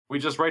We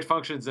just write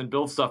functions and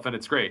build stuff, and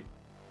it's great.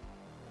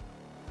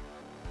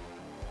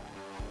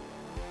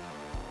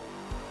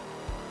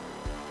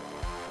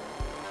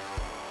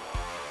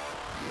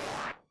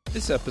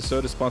 This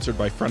episode is sponsored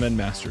by Front-End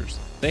Masters.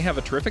 They have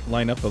a terrific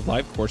lineup of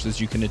live courses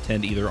you can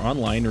attend either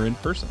online or in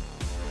person.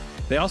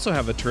 They also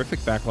have a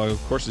terrific backlog of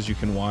courses you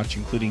can watch,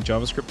 including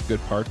JavaScript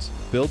Good Parts,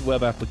 Build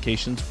Web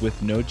Applications with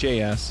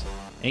Node.js,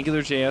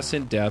 AngularJS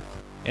in Depth,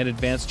 and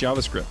Advanced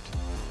JavaScript.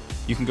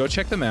 You can go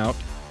check them out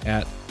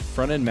at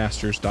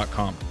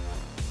frontendmasters.com.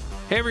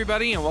 Hey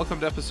everybody, and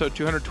welcome to episode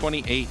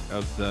 228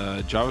 of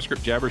the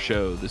JavaScript Jabber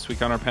Show. This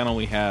week on our panel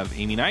we have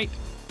Amy Knight.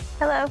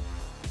 Hello.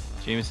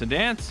 Jameson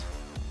Dance.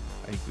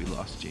 I think we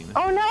lost Jameson.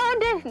 Oh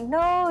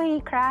no,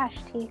 he crashed.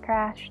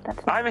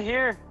 That's I'm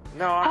here.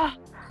 No,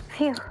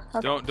 phew.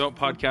 Okay. Don't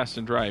podcast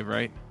and drive,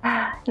 right?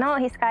 No,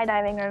 he's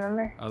skydiving,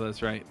 remember? Oh,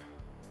 that's right.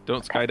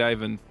 Don't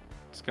skydive and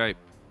Skype.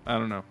 I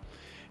don't know.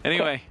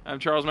 Anyway, I'm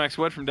Charles Max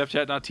Wood from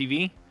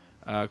devchat.tv.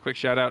 Quick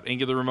shout out,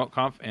 Angular Remote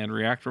Conf and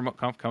React Remote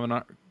Conf coming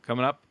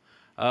up.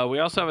 We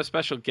also have a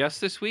special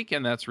guest this week,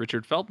 and that's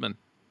Richard Feldman.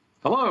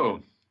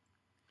 Hello.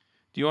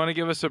 Do you want to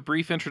give us a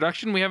brief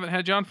introduction? We haven't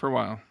had you on for a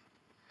while.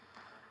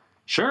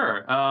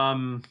 Sure. So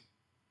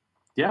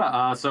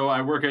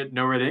I work at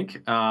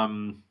NoRed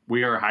Inc.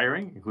 We are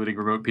hiring, including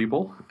remote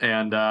people,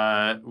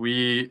 and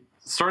we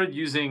started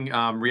using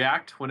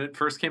React when it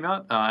first came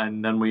out,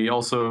 and then we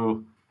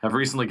also have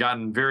recently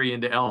gotten very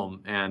into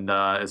Elm. And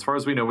as far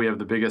as we know, we have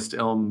the biggest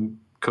Elm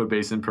code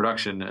base in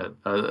production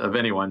of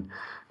anyone.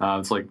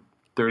 It's like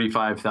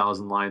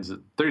 36,000 lines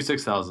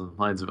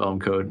of Elm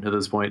code at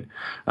this point.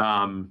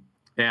 I'm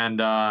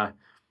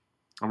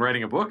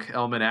writing a book,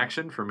 Elm in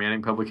Action, for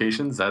Manning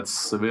Publications.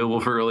 That's available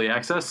for early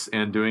access,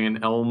 and doing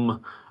an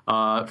Elm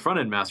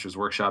front-end masters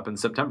workshop in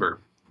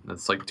September.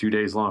 That's like 2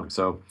 days long.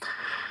 So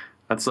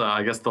that's,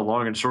 I guess, the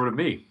long and short of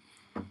me.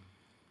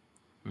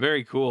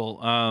 Very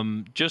cool.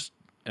 Just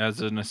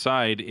as an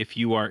aside, if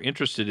you are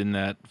interested in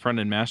that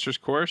front-end masters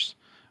course,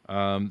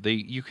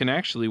 you can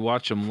actually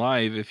watch them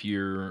live if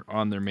you're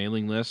on their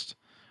mailing list.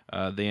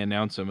 They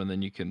announce them, and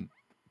then you can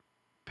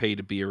pay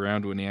to be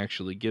around when he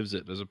actually gives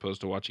it, as opposed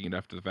to watching it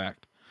after the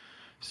fact.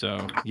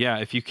 So, yeah,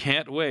 if you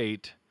can't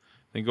wait,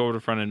 then go over to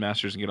Front-End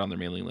Masters and get on their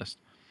mailing list.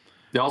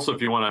 Yeah, also,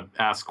 if you want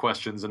to ask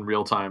questions in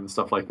real time and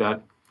stuff like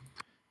that.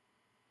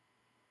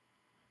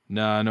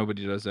 Nah,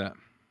 nobody does that.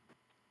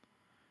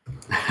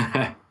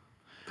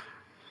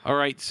 All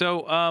right,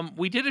 so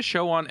we did a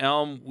show on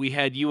Elm. We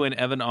had you and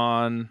Evan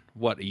on,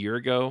 a year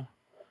ago?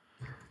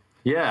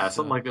 Yeah,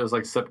 something like it was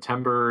like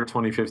September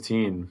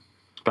 2015,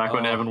 back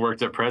when Evan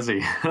worked at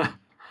Prezi.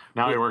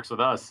 Now he works with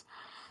us.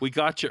 We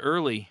got you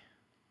early.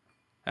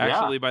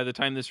 Actually, by the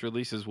time this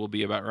releases, we'll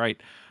be about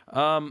right.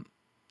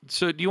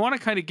 So do you want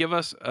to kind of give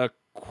us a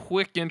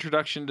quick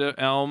introduction to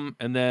Elm,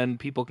 and then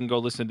people can go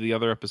listen to the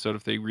other episode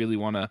if they really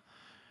want to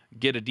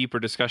get a deeper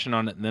discussion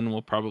on it, and then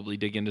we'll probably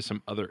dig into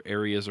some other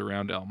areas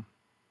around Elm.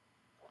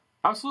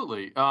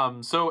 Absolutely.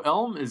 So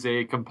Elm is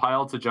a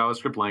compiled to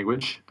JavaScript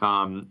language.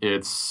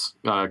 It's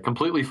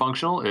completely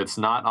functional. It's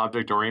not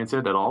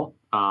object-oriented at all.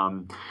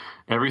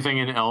 Everything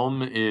in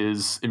Elm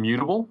is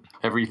immutable.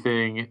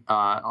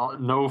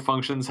 No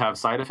functions have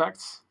side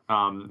effects.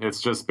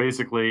 It's just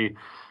basically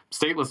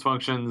stateless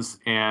functions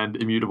and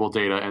immutable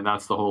data, and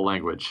that's the whole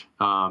language.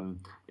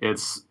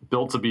 It's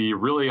built to be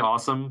really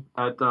awesome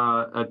at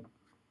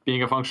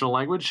being a functional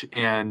language,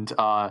 and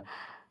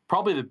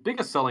probably the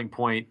biggest selling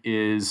point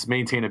is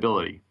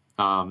maintainability.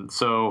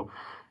 So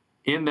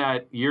in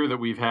that year that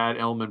we've had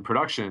Elm in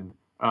production,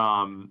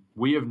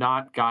 we have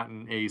not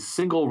gotten a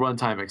single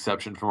runtime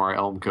exception from our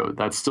Elm code.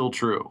 That's still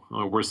true.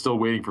 We're still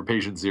waiting for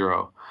patient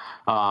zero.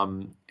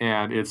 And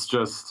it's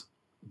just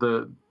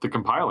the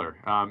compiler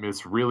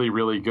is really,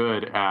 really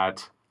good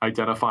at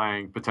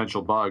identifying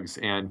potential bugs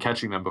and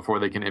catching them before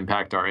they can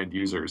impact our end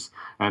users.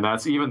 And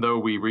that's even though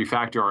we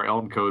refactor our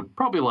Elm code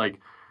probably like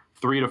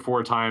 3 to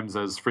 4 times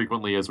as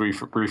frequently as we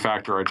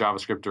refactor our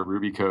JavaScript or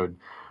Ruby code.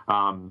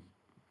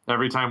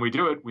 Every time we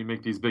do it, we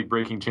make these big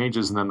breaking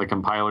changes, and then the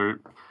compiler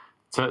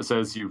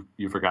says you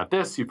forgot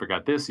this, you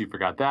forgot this, you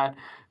forgot that,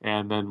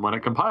 and then when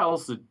it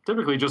compiles, it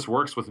typically just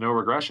works with no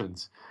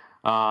regressions.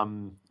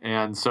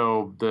 And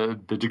so the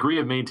degree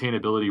of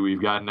maintainability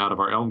we've gotten out of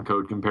our Elm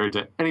code compared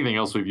to anything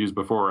else we've used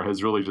before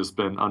has really just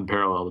been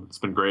unparalleled. It's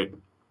been great.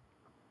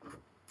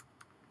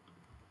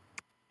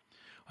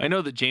 I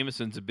know that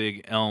Jameson's a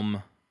big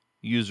Elm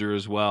user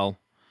as well.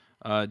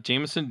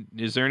 Jameson,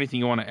 is there anything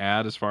you want to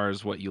add as far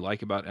as what you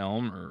like about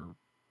Elm or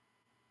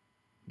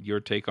your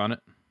take on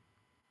it?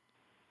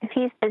 If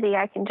he's busy,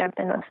 I can jump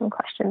in with some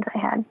questions I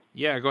had.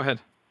 Yeah, go ahead.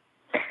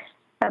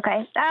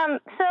 Okay.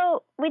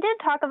 So we did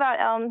talk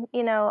about Elm,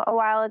 a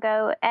while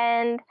ago,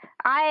 and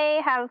I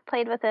have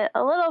played with it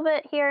a little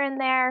bit here and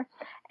there.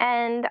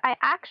 And I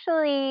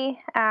actually,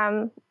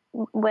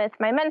 with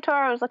my mentor,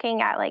 I was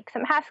looking at like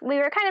some Haskell. We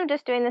were kind of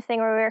just doing this thing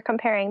where we were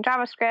comparing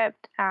JavaScript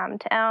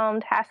to Elm,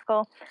 to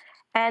Haskell.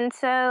 And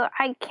so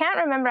I can't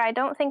remember. I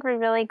don't think we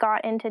really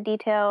got into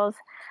details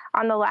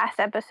on the last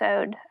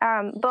episode.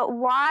 But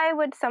why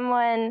would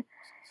someone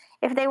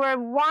if they were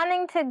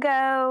wanting to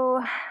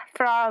go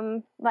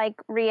from like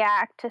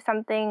React to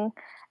something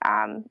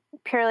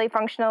purely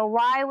functional,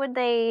 why would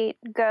they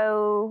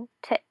go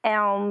to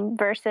Elm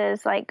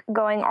versus like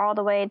going all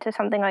the way to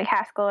something like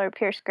Haskell or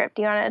PureScript?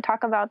 Do you want to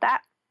talk about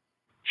that?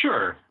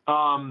 Sure.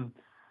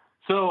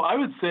 So I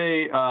would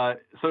say,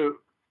 so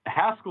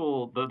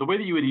Haskell, the way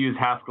that you would use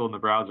Haskell in the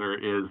browser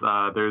is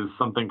there's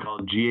something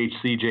called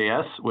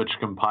GHCJS, which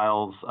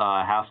compiles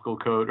Haskell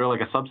code, or like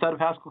a subset of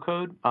Haskell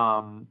code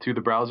to the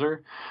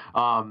browser.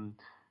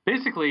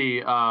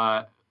 Basically,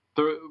 the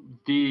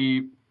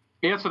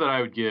answer that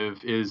I would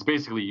give is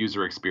basically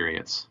user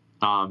experience.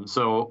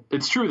 So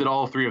it's true that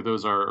all three of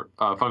those are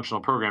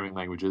functional programming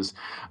languages,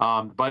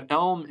 but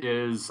Elm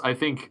is, I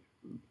think,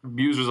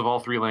 users of all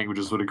three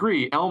languages would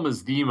agree, Elm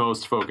is the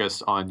most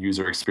focused on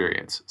user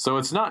experience. So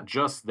it's not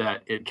just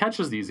that it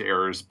catches these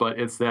errors, but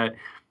it's that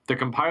the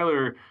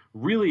compiler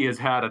really has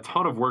had a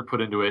ton of work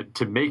put into it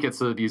to make it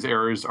so that these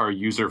errors are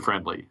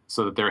user-friendly,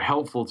 so that they're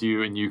helpful to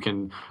you and you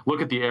can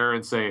look at the error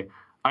and say,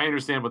 I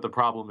understand what the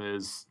problem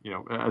is,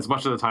 as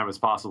much of the time as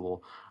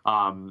possible.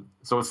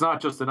 So it's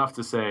not just enough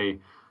to say,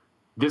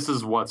 this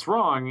is what's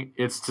wrong.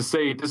 It's to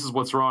say this is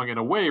what's wrong in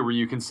a way where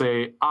you can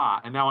say,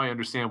 and now I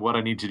understand what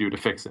I need to do to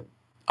fix it.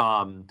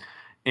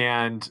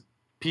 And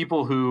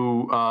people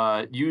who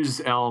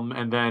use Elm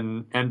and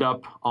then end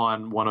up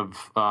on one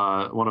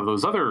of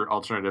those other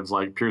alternatives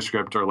like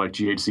PureScript or like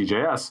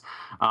GHCJS,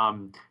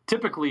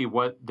 typically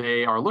what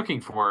they are looking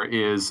for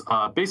is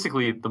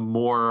basically the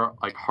more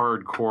like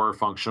hardcore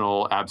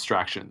functional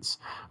abstractions.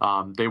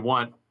 They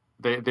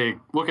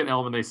look at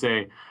Elm and they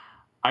say,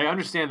 I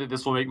understand that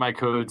this will make my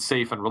code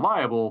safe and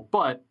reliable,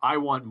 but I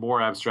want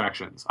more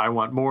abstractions. I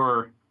want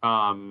more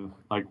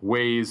like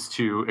ways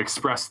to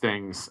express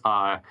things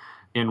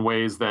in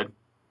ways that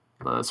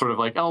sort of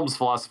like Elm's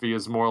philosophy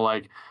is more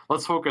like,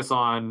 let's focus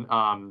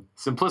on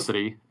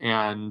simplicity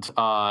and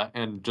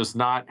just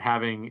not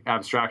having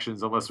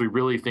abstractions unless we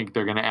really think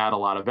they're going to add a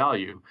lot of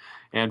value,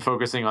 and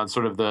focusing on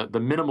sort of the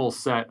minimal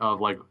set of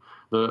like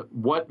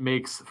what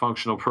makes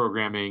functional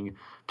programming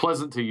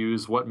pleasant to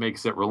use, what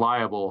makes it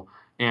reliable,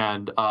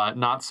 and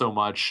not so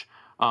much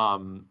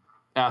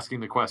asking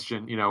the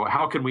question,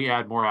 how can we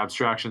add more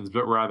abstractions,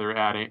 but rather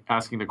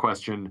asking the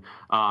question,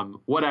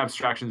 what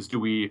abstractions do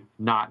we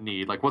not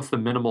need? Like, what's the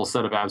minimal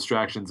set of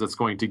abstractions that's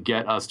going to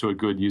get us to a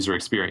good user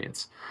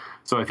experience?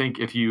 So I think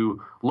if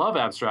you love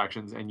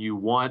abstractions and you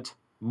want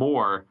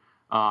more,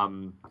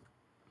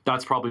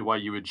 that's probably why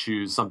you would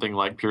choose something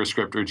like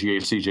PureScript or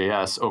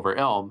GHCJS over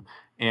Elm.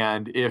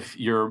 And if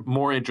you're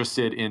more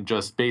interested in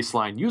just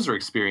baseline user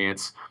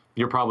experience,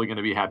 you're probably going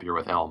to be happier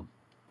with Elm.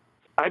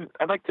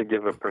 I'd like to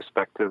give a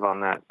perspective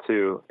on that,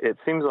 too. It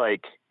seems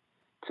like,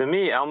 to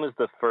me, Elm is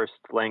the first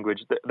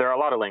language. There are a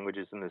lot of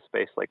languages in this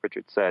space, like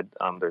Richard said.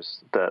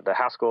 There's the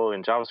Haskell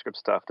and JavaScript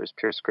stuff. There's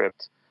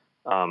PureScript.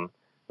 And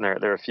there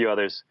are a few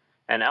others.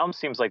 And Elm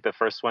seems like the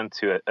first one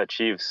to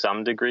achieve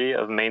some degree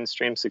of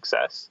mainstream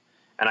success.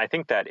 And I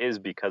think that is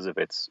because of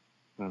its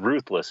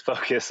ruthless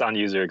focus on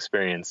user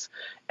experience.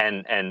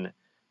 And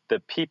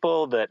the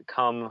people that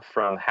come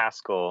from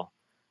Haskell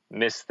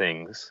miss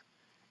things,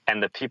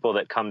 and the people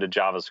that come to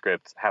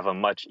JavaScript have a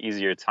much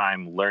easier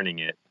time learning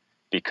it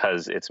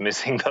because it's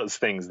missing those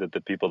things that the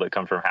people that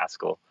come from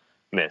Haskell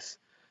miss.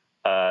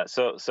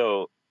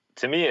 So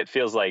to me, it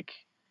feels like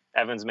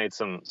Evan's made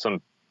some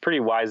pretty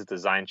wise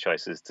design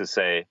choices to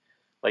say,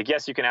 like,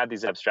 yes, you can add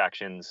these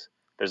abstractions.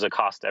 There's a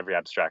cost to every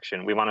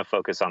abstraction. We want to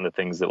focus on the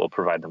things that will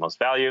provide the most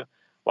value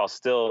while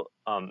still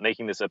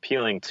making this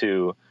appealing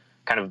to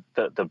kind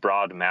of the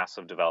broad mass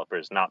of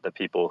developers, not the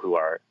people who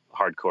are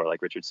hardcore,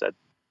 like Richard said.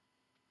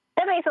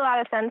 That makes a lot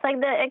of sense.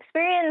 Like the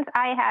experience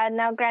I had,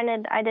 now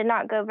granted, I did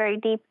not go very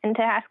deep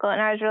into Haskell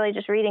and I was really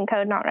just reading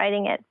code, not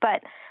writing it,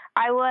 but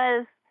I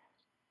was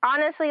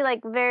honestly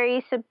like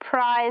very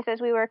surprised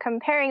as we were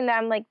comparing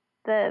them, like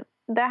the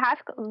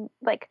Haskell,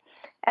 like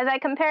as I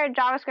compared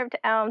JavaScript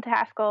to Elm to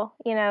Haskell,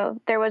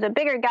 there was a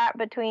bigger gap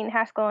between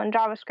Haskell and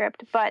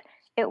JavaScript, but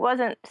it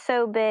wasn't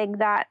so big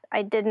that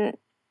I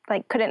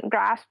couldn't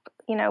grasp,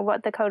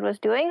 what the code was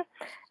doing.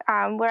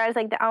 Whereas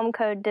like the Elm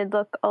code did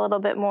look a little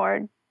bit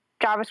more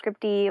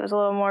JavaScript-y. It was a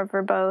little more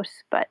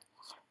verbose, but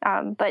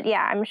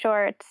yeah, I'm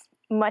sure it's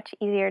much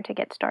easier to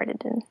get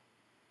started in.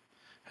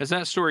 Has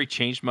that story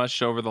changed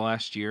much over the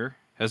last year?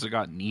 Has it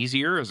gotten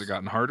easier? Has it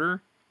gotten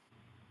harder?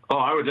 Oh,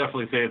 I would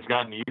definitely say it's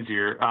gotten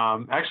easier.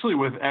 Actually,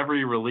 with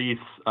every release,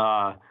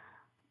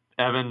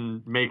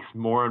 Evan makes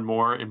more and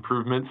more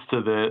improvements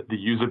to the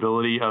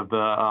usability of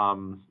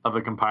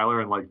the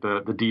compiler and like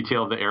the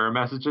detail of the error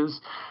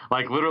messages.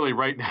 Like literally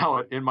right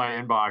now in my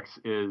inbox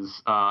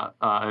is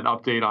an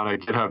update on a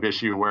GitHub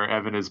issue where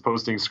Evan is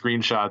posting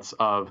screenshots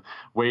of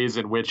ways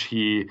in which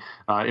he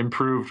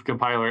improved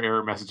compiler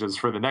error messages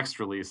for the next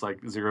release,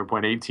 like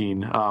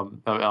 0.18 of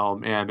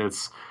Elm, and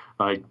it's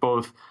like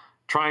both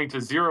trying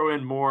to zero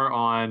in more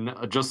on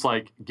just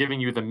like giving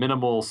you the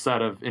minimal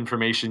set of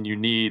information you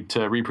need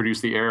to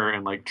reproduce the error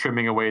and like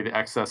trimming away the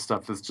excess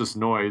stuff that's just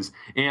noise,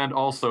 and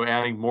also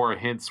adding more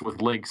hints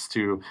with links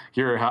to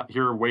here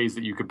are ways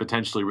that you could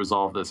potentially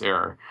resolve this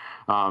error.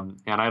 And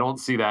I don't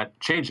see that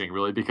changing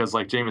really, because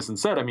like Jameson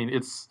said, I mean,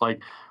 it's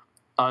like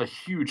a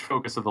huge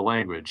focus of the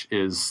language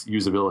is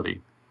usability.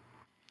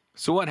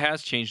 So what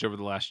has changed over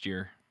the last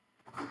year?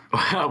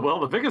 Well,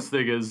 the biggest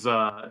thing is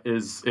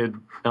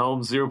in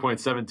Elm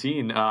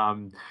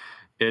 0.17.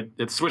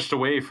 It switched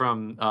away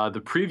from the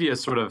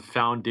previous sort of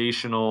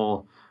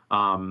foundational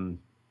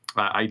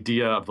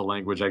idea of the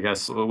language. I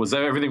guess was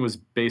that everything was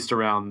based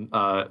around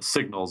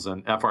signals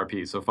and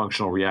FRP, so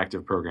functional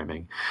reactive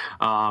programming.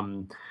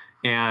 And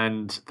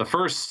the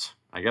first,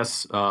 I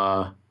guess,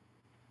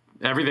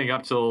 everything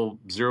up till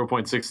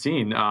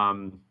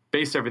 0.16.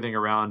 Based everything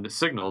around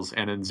signals,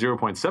 and in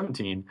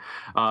 0.17,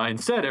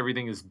 instead,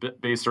 everything is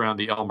based around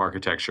the Elm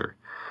architecture.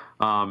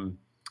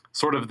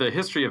 Sort of the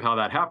history of how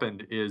that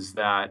happened is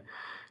that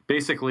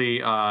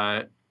basically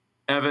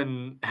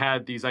Evan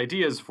had these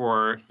ideas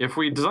for if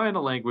we design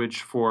a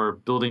language for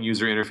building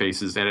user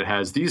interfaces and it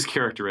has these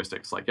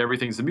characteristics, like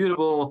everything's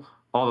immutable,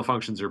 all the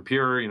functions are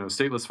pure,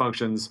 stateless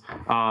functions,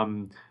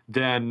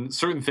 then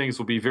certain things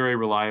will be very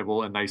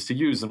reliable and nice to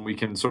use, and we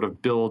can sort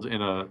of build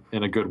in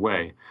a good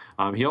way.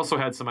 He also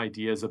had some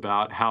ideas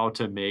about how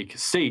to make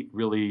state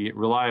really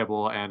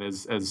reliable and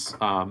as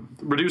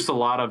reduce a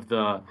lot of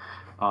the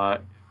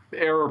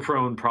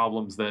error-prone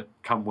problems that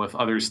come with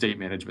other state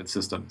management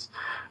systems.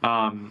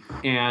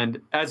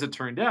 And as it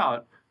turned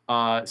out,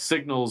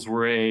 signals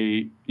were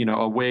a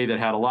way that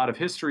had a lot of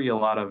history, a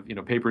lot of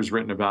papers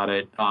written about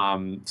it.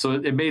 So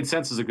it made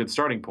sense as a good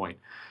starting point.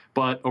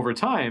 But over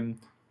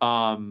time,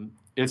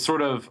 it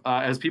sort of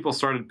as people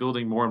started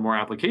building more and more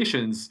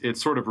applications, it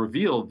sort of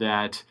revealed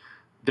that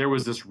there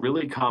was this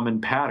really common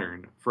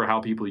pattern for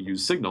how people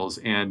use signals,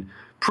 and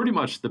pretty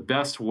much the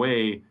best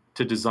way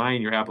to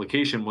design your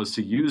application was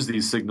to use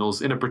these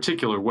signals in a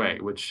particular way,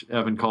 which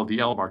Evan called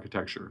the Elm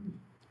architecture.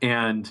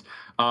 And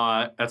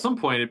at some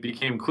point, it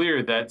became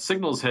clear that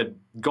signals had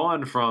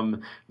gone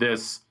from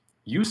this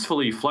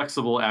usefully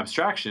flexible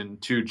abstraction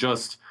to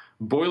just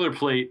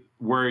boilerplate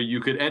where you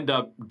could end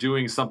up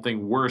doing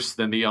something worse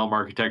than the Elm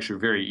architecture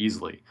very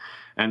easily.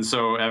 And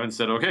so Evan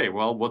said, okay,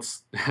 well,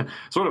 what's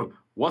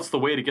the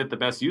way to get the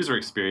best user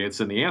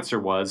experience? And the answer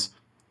was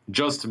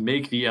just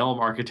make the Elm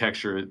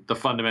architecture the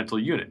fundamental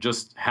unit.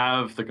 Just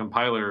have the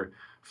compiler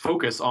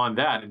focus on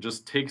that and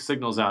just take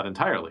signals out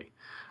entirely.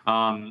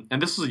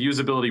 And this was a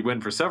usability win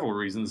for several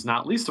reasons,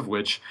 not least of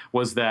which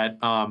was that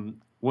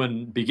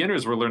when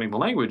beginners were learning the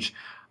language,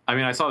 I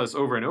mean, I saw this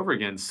over and over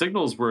again,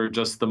 signals were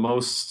just the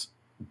most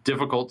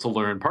difficult to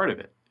learn part of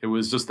it. It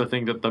was just the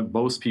thing that the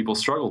most people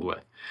struggled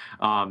with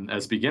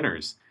as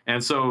beginners.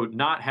 And so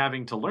not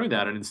having to learn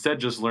that and instead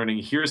just learning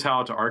here's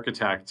how to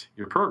architect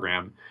your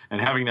program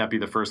and having that be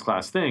the first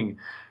class thing,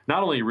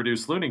 not only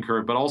reduced learning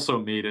curve, but also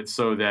made it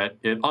so that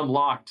it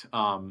unlocked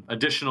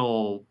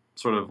additional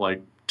sort of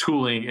like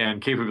tooling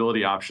and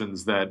capability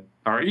options that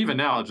are even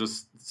now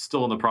just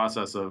still in the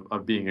process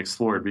of being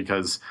explored,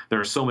 because there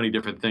are so many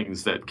different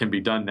things that can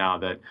be done now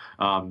that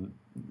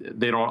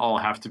they don't all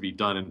have to be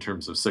done in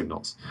terms of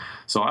signals.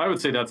 So I would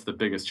say that's the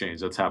biggest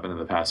change that's happened in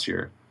the past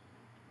year.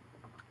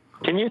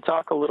 Can you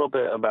talk a little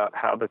bit about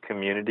how the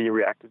community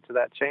reacted to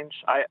that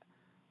change?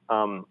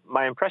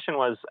 My impression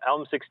was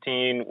Elm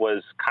 16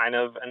 was kind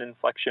of an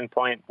inflection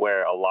point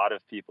where a lot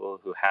of people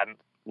who hadn't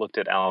looked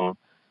at Elm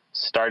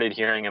started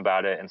hearing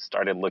about it and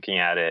started looking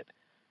at it.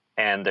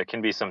 And there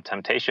can be some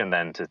temptation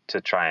then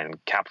to try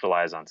and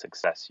capitalize on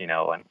success,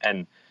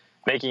 and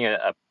making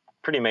a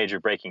pretty major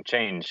breaking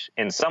change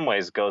in some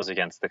ways goes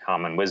against the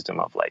common wisdom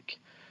of like,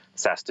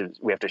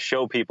 we have to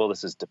show people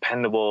this is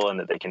dependable and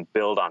that they can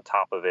build on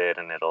top of it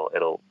and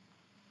it'll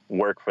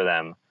work for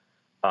them.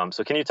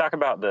 So can you talk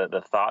about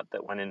the thought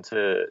that went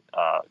into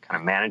kind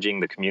of managing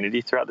the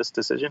community throughout this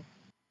decision?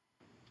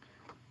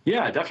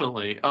 Yeah,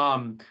 definitely.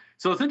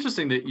 So it's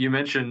interesting that you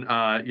mentioned,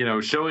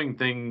 showing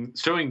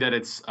that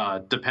it's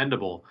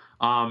dependable.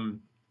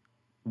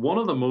 One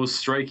of the most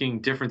striking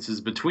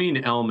differences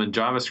between Elm and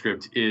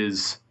JavaScript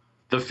is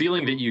the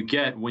feeling that you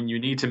get when you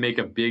need to make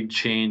a big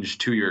change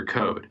to your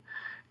code.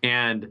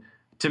 And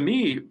to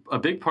me, a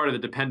big part of the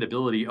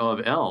dependability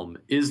of Elm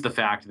is the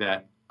fact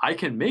that I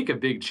can make a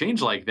big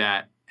change like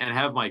that and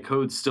have my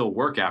code still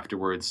work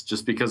afterwards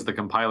just because the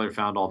compiler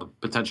found all the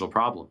potential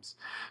problems.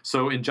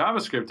 So in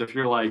JavaScript, if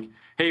you're like,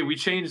 hey, we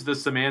changed the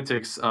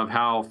semantics of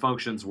how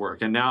functions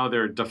work, and now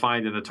they're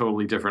defined in a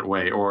totally different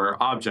way,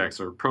 or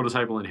objects or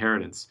prototypal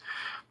inheritance.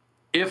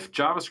 If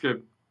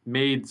JavaScript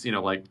made,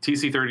 like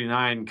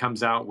TC39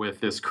 comes out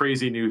with this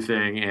crazy new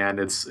thing and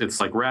it's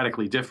like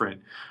radically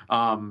different,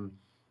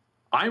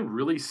 I'm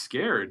really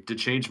scared to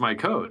change my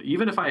code.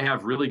 Even if I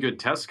have really good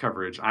test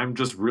coverage, I'm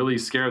just really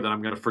scared that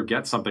I'm going to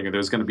forget something or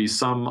there's going to be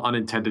some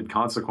unintended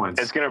consequence.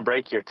 It's going to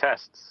break your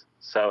tests.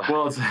 So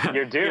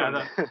you're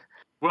doomed.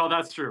 Well,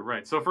 that's true,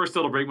 right. So first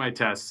it'll break my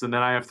tests, and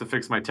then I have to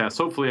fix my tests.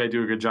 Hopefully I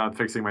do a good job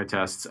fixing my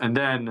tests. And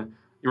then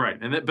Right.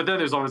 But then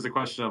there's always the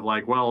question of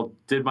like, well,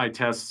 did my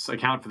tests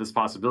account for this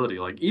possibility?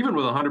 Like even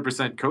with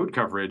 100% code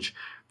coverage,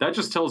 that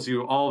just tells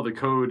you all the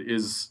code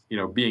is,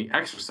 being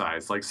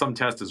exercised. Like some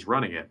test is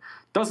running it.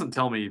 Doesn't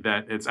tell me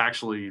that it's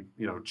actually,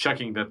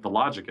 checking that the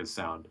logic is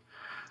sound.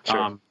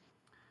 Sure.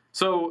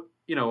 So,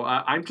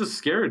 I'm just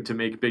scared to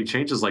make big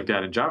changes like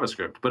that in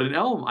JavaScript. But in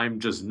Elm, I'm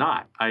just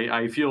not.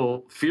 I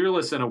feel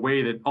fearless in a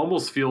way that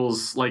almost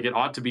feels like it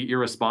ought to be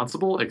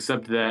irresponsible,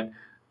 except that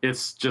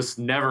it's just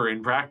never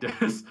in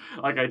practice.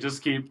 Like I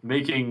just keep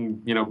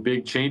making,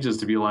 big changes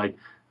to be like,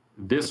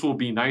 this will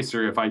be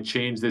nicer if I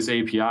change this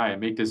API and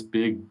make this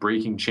big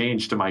breaking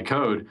change to my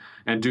code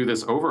and do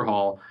this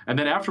overhaul. And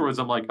then afterwards,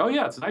 I'm like, oh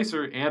yeah, it's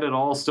nicer and it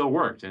all still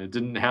worked and it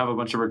didn't have a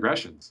bunch of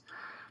regressions.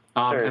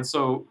 Sure. And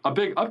so a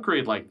big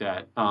upgrade like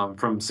that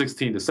from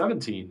 16 to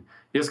 17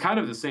 is kind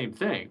of the same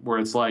thing, where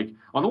it's like,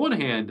 on the one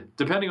hand,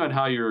 depending on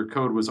how your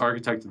code was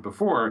architected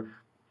before,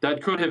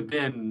 that could have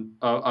been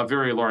a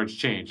very large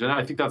change. And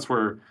I think that's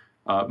where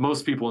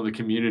most people in the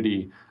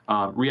community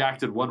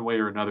reacted one way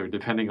or another,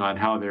 depending on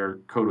how their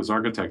code was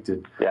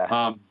architected.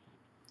 Yeah.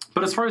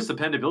 But as far as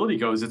dependability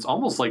goes, it's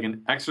almost like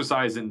an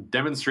exercise in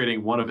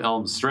demonstrating one of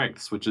Elm's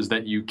strengths, which is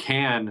that you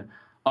can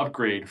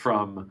upgrade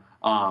from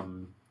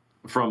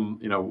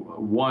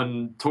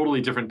one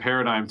totally different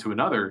paradigm to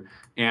another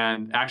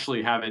and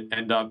actually have it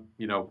end up,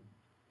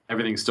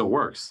 everything still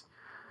works.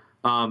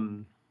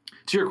 To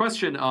your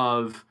question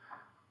of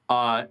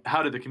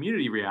how did the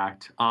community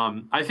react?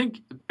 I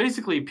think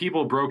basically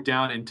people broke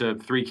down into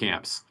three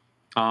camps.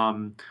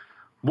 One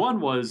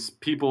was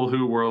people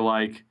who were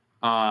like,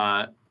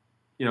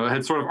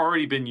 had sort of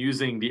already been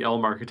using the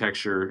Elm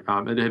architecture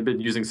and had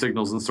been using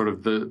signals in sort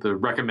of the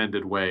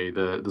recommended way,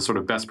 the sort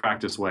of best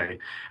practice way.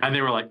 And they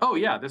were like, oh,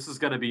 yeah, this is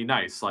going to be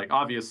nice. Like,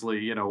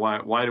 obviously,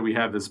 why do we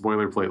have this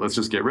boilerplate? Let's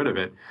just get rid of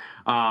it.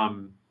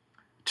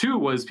 Two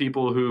was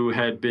people who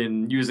had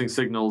been using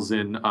signals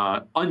in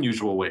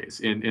unusual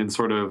ways, in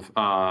sort of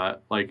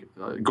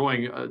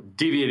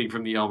deviating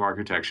from the Elm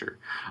architecture.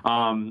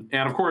 And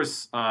of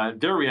course,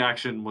 their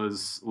reaction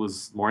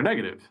was more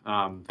negative.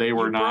 They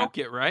were not. Broke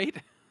it, right?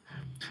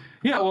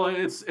 Yeah, well,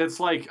 it's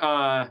like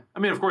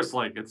of course,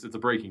 like it's a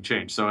breaking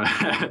change, so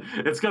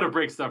it's gonna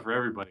break stuff for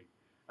everybody.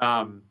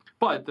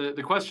 But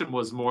the question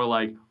was more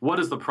like, what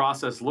does the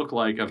process look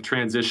like of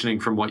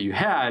transitioning from what you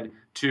had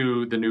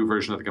to the new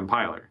version of the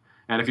compiler?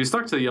 And if you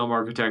stuck to the Elm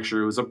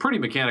architecture, it was a pretty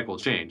mechanical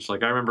change.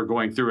 Like I remember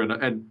going through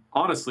and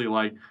honestly,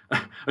 like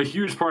a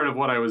huge part of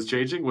what I was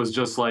changing was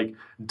just like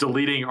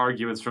deleting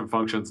arguments from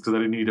functions because I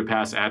didn't need to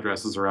pass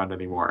addresses around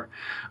anymore.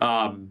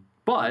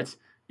 But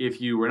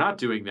if you were not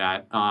doing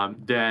that,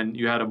 then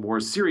you had a more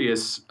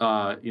serious,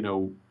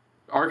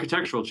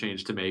 architectural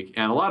change to make,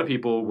 and a lot of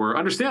people were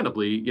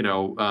understandably,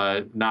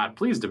 not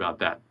pleased about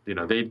that.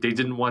 They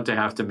didn't want to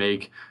have to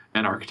make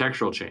an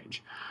architectural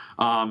change.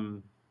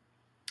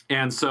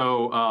 And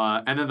so,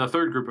 and then the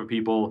third group of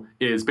people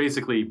is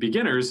basically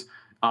beginners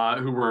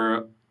who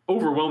were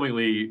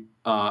overwhelmingly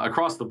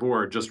across the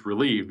board just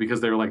relieved because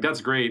they were like,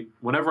 that's great.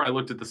 Whenever I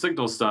looked at the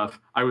signal stuff,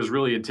 I was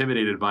really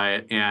intimidated by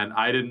it, and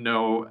I didn't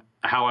know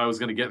how I was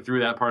going to get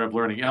through that part of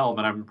learning Elm,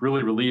 and I'm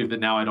really relieved that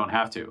now I don't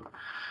have to.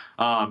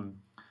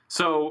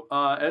 So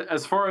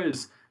as far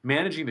as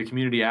managing the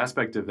community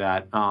aspect of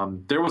that,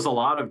 there was a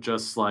lot of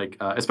just like,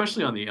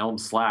 especially on the Elm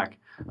Slack,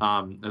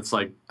 it's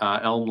like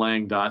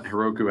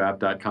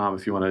elmlang.herokuapp.com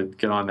if you want to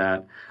get on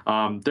that.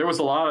 There was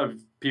a lot of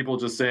people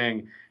just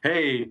saying,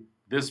 hey,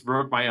 this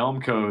broke my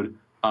Elm code.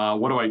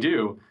 What do I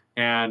do?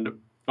 And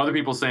other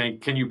people saying,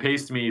 can you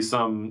paste me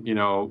some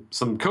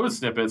code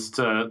snippets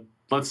to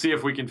let's see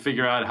if we can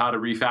figure out how to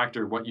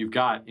refactor what you've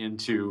got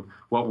into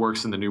what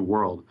works in the new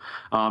world.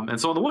 And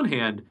so on the one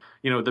hand,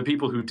 the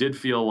people who did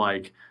feel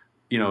like,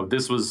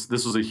 this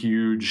was a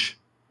huge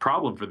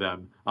problem for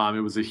them.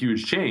 It was a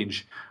huge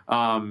change.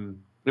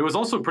 It was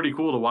also pretty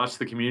cool to watch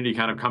the community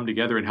kind of come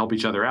together and help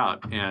each other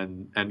out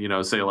and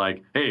say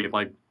like, hey,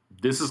 like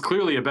this is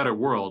clearly a better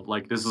world.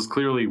 Like this is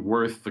clearly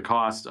worth the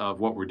cost of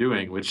what we're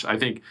doing, which I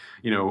think,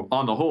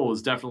 on the whole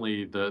is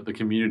definitely the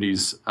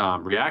community's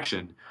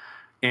reaction.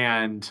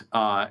 And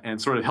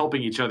sort of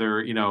helping each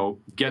other,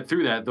 get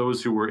through that,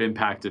 those who were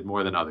impacted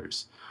more than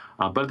others.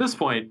 But at this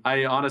point,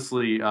 I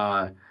honestly,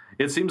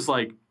 it seems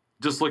like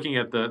just looking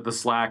at the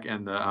Slack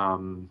and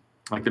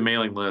the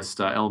mailing list,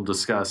 Elm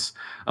Discuss,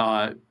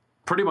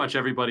 pretty much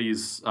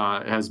everybody's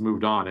has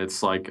moved on.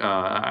 It's like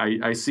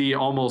I see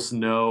almost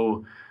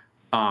no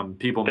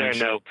people. There are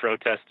no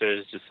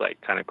protesters just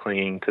like kind of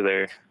clinging to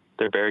their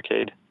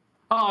barricade.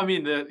 Oh, I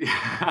mean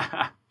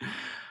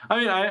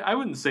I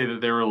wouldn't say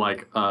that there were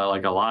like a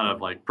lot of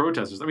like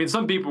protesters. I mean,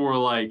 some people were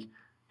like,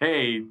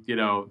 hey,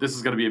 this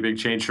is going to be a big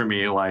change for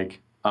me.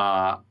 Like,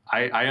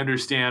 I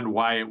understand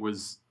why it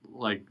was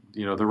like,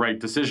 the right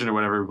decision or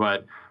whatever,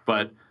 but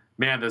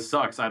man, this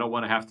sucks. I don't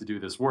want to have to do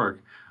this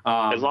work.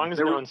 As long as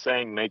no one's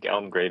saying make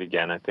Elm great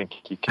again, I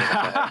think you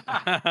can.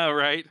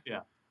 Right.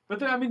 Yeah. But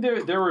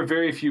there were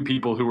very few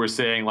people who were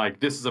saying like,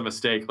 this is a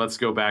mistake. Let's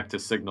go back to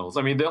signals.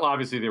 I mean,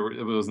 obviously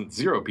it wasn't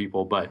zero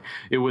people, but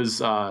it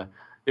was,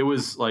 it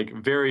was like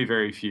very,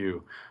 very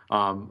few.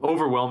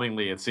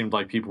 Overwhelmingly, it seemed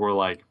like people were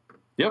like,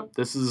 "Yep,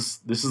 this is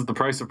the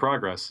price of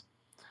progress."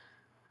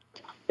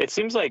 It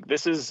seems like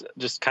this is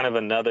just kind of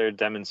another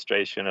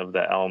demonstration of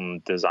the Elm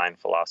design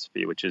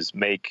philosophy, which is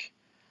make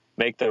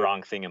the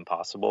wrong thing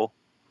impossible.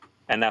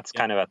 And that's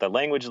kind of at the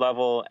language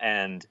level,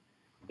 and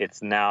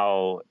it's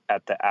now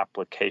at the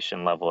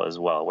application level as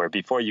well, where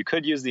before you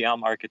could use the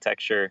Elm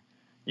architecture,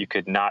 you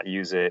could not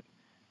use it.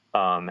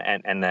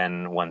 And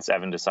then once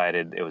Evan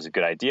decided it was a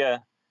good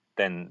idea,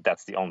 then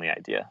that's the only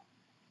idea.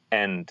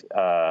 And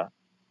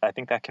I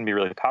think that can be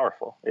really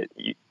powerful.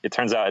 It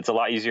turns out it's a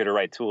lot easier to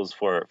write tools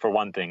for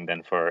one thing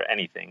than for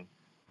anything.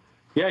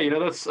 Yeah,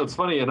 that's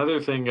funny. Another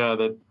thing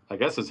that I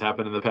guess has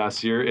happened in the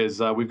past year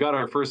is we've got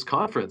our first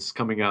conference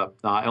coming up,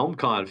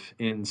 ElmConf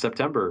in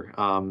September,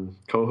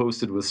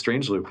 co-hosted with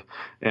Strangeloop,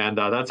 and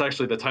that's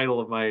actually the title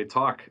of my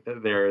talk.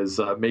 There is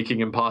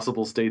making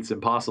impossible states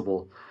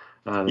impossible.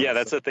 Yeah,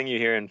 that's the thing you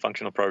hear in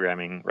functional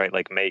programming, right?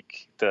 Like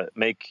make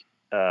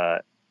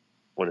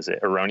what is it?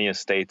 Erroneous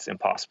states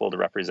impossible to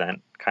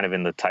represent. Kind of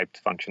in the typed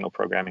functional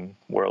programming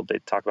world, they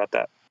talk about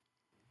that.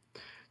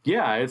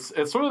 Yeah, it's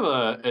sort of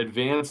a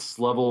advanced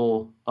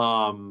level.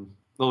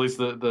 At least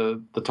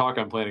the talk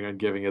I'm planning on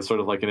giving is sort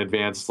of like an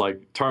advanced,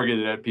 like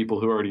targeted at people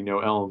who already know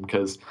Elm.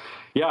 Because,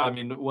 yeah, I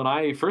mean, when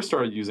I first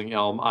started using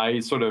Elm, I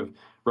sort of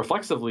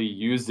reflexively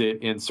used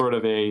it in sort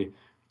of a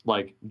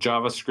like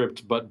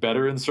JavaScript but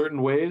better in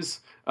certain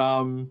ways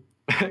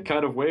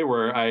kind of way,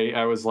 where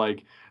I was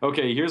like,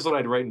 okay, here's what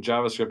I'd write in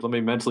JavaScript. Let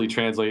me mentally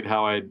translate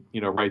how I'd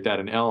write that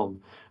in Elm.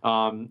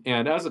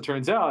 And as it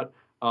turns out,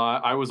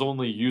 I was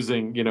only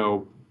using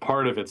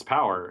part of its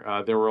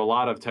power. There were a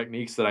lot of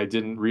techniques that I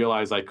didn't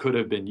realize I could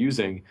have been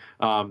using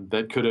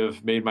that could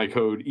have made my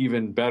code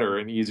even better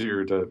and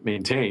easier to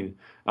maintain.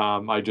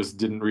 I just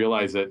didn't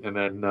realize it. And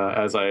then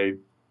as I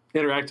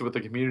interacted with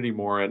the community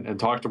more and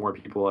talked to more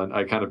people, and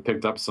I kind of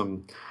picked up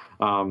some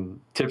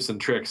tips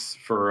and tricks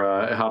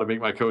for how to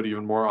make my code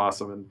even more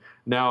awesome. And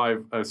now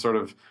I've sort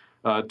of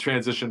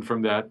transitioned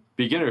from that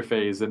beginner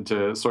phase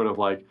into sort of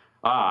like,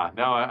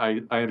 now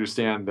I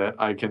understand that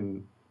I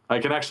can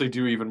actually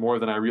do even more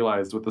than I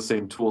realized with the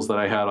same tools that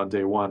I had on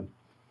day one.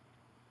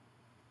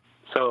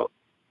 So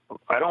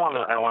I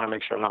want to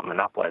make sure I'm not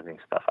monopolizing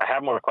stuff. I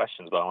have more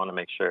questions, but I want to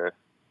make sure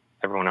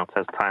everyone else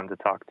has time to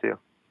talk too.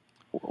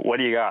 What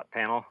do you got,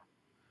 panel?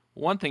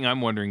 One thing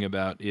I'm wondering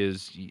about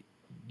is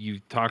you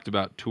talked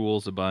about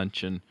tools a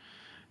bunch, and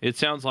it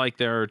sounds like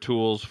there are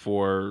tools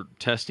for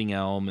testing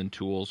Elm and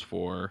tools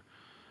for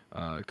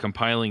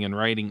compiling and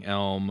writing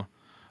Elm.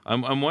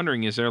 I'm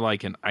wondering, is there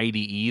like an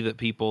IDE that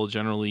people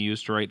generally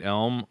use to write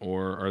Elm,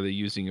 or are they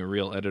using a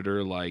real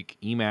editor like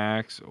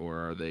Emacs,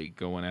 or are they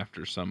going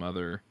after some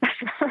other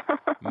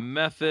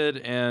method?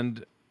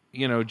 And,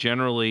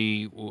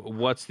 generally,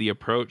 what's the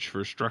approach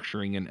for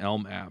structuring an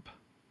Elm app?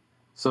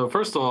 So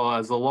first of all,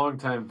 as a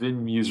longtime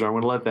Vim user, I'm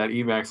going to let that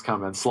Emacs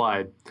comment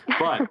slide.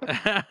 But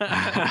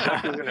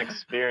Chuck is an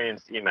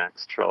experienced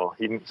Emacs troll.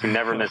 He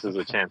never misses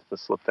a chance to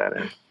slip that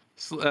in.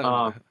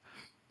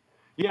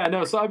 Yeah,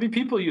 no. So I mean,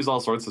 people use all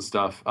sorts of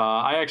stuff.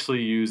 I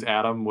actually use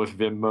Atom with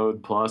Vim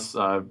Mode Plus.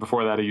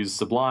 Before that, I used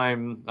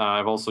Sublime.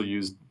 I've also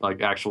used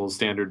like actual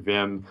standard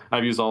Vim.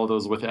 I've used all of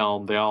those with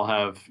Elm. They all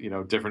have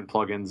different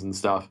plugins and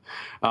stuff.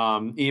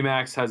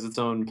 Emacs has its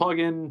own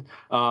plugin.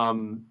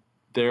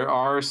 There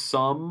are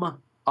some.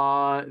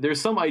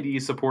 There's some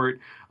IDE support.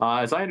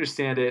 As I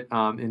understand it,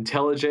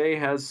 IntelliJ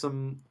has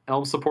some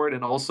Elm support,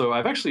 and also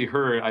I've actually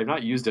heard, I've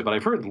not used it, but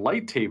I've heard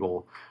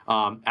Lighttable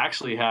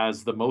actually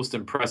has the most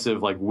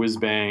impressive like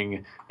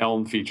whiz-bang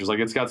Elm features. Like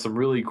it's got some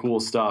really cool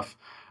stuff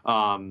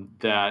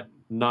that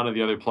none of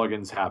the other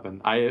plugins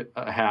happen. I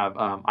have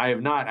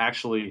not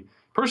actually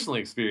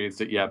personally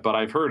experienced it yet, but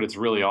I've heard it's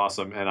really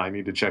awesome, and I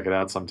need to check it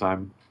out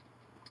sometime.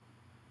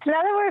 So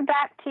now that we're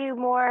back to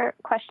more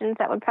questions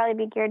that would probably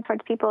be geared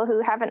towards people who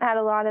haven't had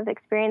a lot of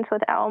experience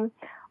with Elm,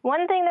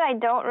 one thing that I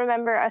don't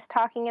remember us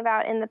talking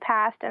about in the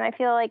past, and I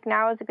feel like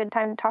now is a good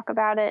time to talk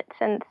about it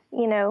since,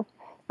 I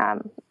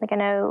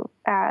know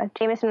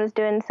Jameson was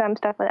doing some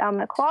stuff with Elm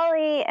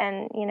Equality,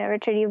 and,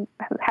 Richard, you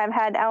have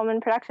had Elm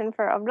in production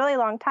for a really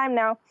long time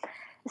now.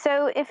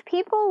 So if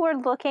people were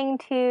looking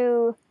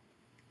to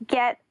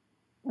get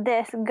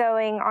this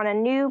going on a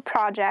new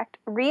project,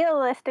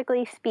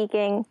 realistically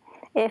speaking,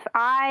 if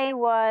I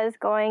was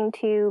going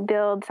to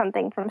build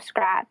something from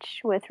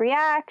scratch with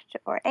React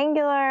or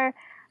Angular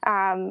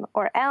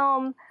or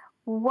Elm,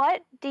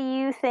 what do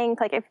you think,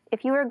 like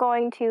if you were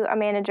going to a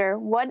manager,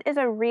 what is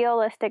a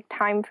realistic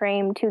time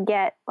frame to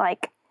get a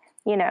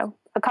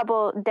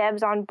couple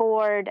devs on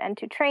board and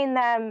to train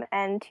them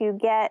and to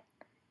get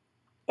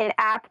an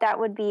app that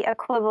would be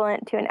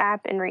equivalent to an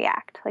app in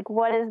React? Like,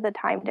 what is the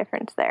time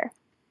difference there?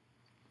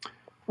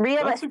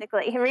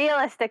 Realistically.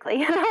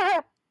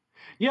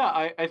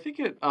 Yeah, I think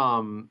it.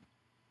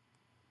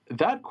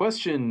 That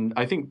question,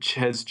 I think,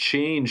 has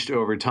changed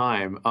over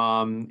time.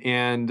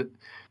 And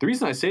the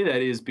reason I say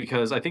that is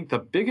because I think the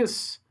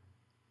biggest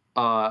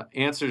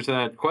answer to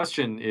that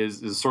question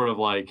is sort of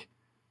like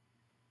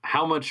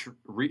how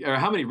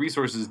many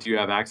resources do you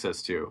have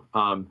access to?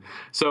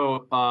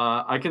 So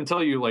I can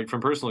tell you, like,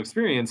 from personal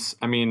experience,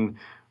 I mean,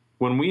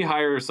 when we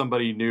hire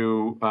somebody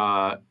new,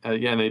 and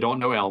they don't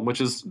know Elm,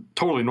 which is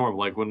totally normal.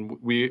 Like, when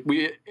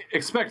we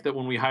expect that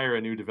when we hire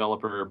a new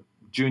developer,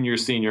 junior,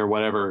 senior,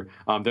 whatever,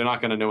 they're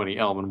not going to know any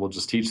Elm, and we'll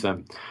just teach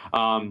them.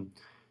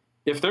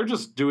 If they're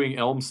just doing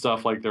Elm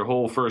stuff like their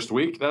whole first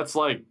week, that's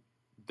like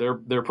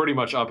they're pretty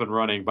much up and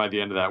running by the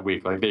end of that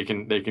week. Like, they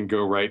can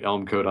go write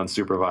Elm code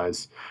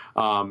unsupervised.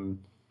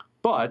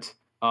 But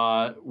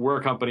we're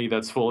a company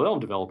that's full of Elm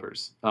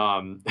developers.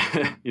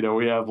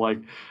 We have like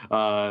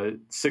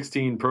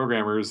 16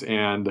 programmers,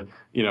 and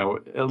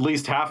at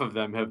least half of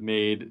them have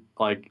made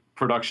like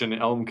production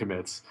Elm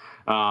commits.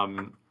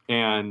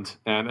 And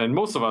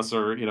most of us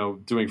are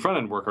doing front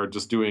end work, are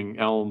just doing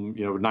Elm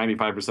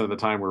 95% of the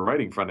time we're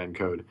writing front end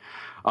code.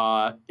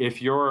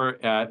 If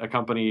you're at a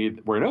company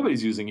where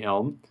nobody's using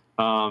Elm,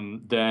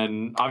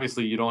 then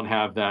obviously you don't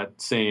have that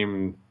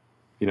same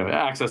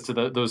access to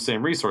those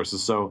same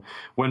resources. So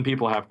when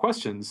people have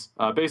questions,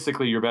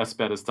 basically your best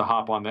bet is to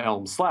hop on the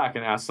Elm Slack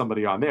and ask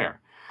somebody on there.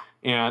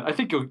 And I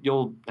think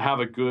you'll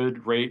have a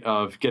good rate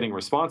of getting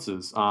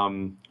responses.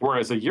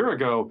 Whereas a year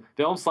ago,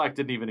 the Elm Slack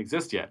didn't even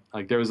exist yet.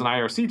 Like, there was an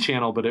IRC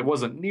channel, but it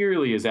wasn't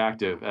nearly as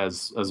active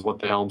as what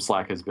the Elm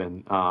Slack has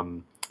been,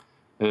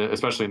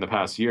 especially in the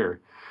past year.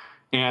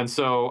 And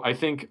so I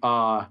think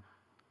I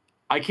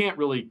can't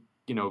really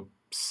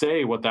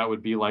say what that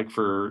would be like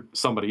for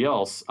somebody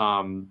else.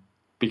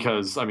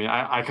 Because, I mean,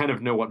 I kind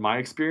of know what my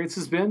experience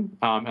has been,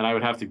 and I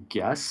would have to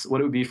guess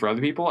what it would be for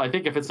other people. I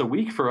think if it's a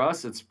week for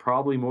us, it's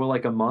probably more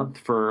like a month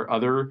for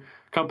other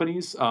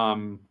companies.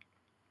 But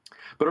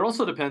it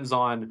also depends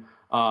on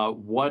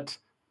what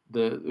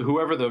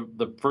whoever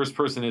the first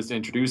person is to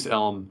introduce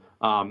Elm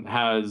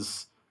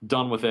has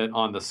done with it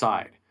on the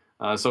side.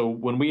 So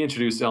when we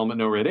introduced Elm at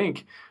No Red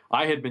Ink,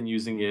 I had been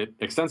using it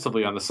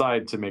extensively on the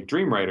side to make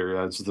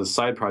Dreamwriter. That's the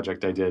side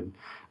project I did.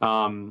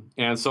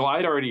 And so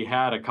I'd already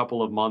had a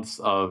couple of months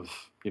of,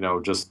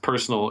 just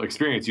personal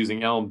experience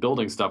using Elm,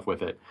 building stuff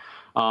with it.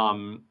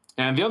 And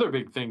the other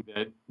big thing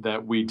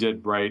that we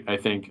did right, I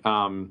think,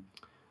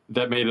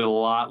 that made it a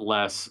lot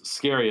less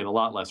scary and a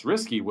lot less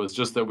risky was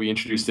just that we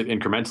introduced it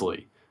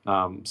incrementally.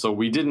 So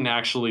we didn't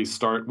actually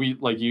start,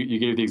 like you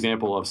gave the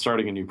example of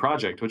starting a new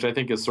project, which I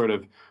think is sort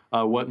of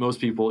what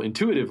most people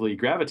intuitively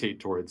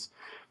gravitate towards.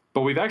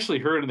 But we've actually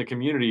heard in the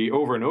community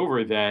over and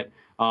over that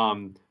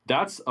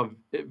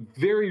it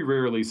very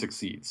rarely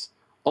succeeds.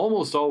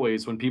 Almost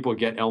always when people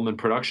get Elm in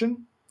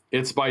production,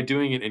 it's by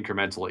doing it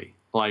incrementally.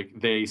 Like,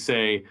 they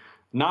say,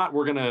 not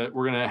we're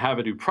gonna have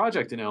a new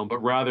project in Elm, but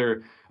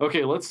rather,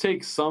 okay, let's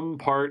take some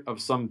part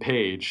of some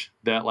page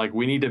that like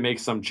we need to make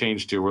some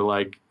change to. We're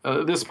like,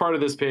 this part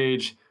of this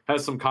page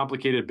has some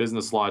complicated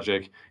business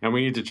logic, and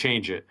we need to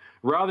change it.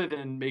 Rather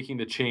than making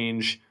the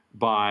change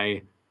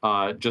by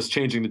just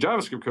changing the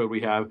JavaScript code we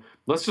have,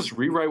 let's just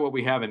rewrite what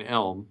we have in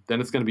Elm. Then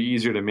it's going to be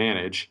easier to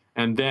manage,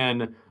 and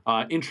then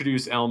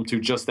introduce Elm to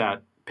just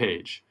that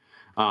page.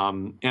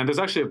 And there's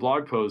actually a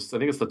blog post. I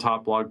think it's the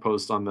top blog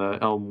post on the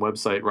Elm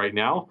website right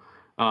now.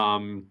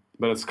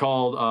 But it's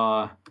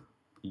called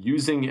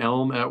Using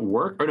Elm at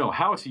Work, or no,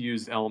 How to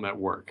Use Elm at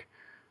Work.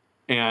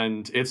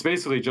 And it's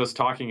basically just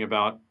talking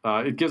about,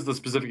 it gives the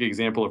specific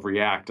example of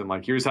React, and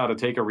like, here's how to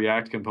take a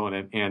React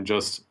component and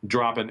just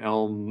drop an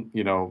Elm,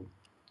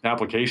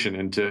 application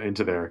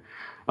into there.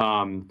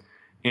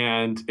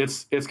 And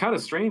it's kind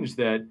of strange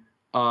that,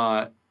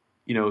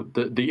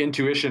 the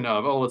intuition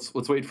of,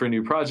 let's wait for a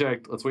new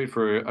project, let's wait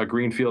for a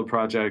greenfield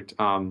project,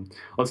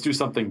 let's do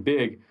something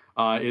big,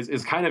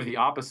 is kind of the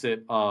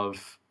opposite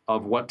of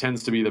what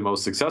tends to be the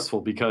most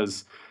successful,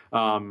 because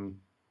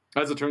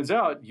as it turns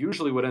out,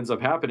 usually what ends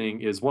up happening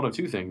is one of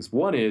two things.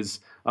 One is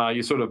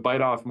you sort of bite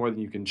off more than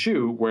you can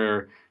chew,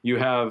 where you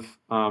have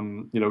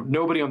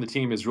nobody on the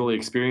team is really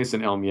experienced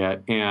in Elm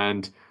yet,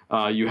 and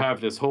you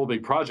have this whole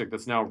big project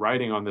that's now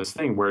riding on this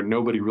thing where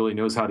nobody really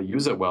knows how to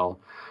use it well.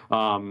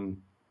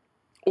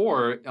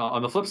 Or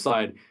on the flip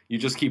side, you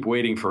just keep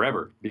waiting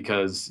forever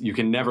because you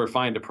can never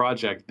find a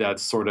project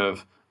that's sort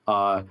of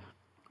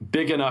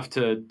big enough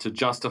to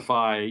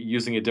justify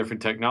using a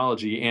different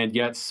technology, and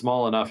yet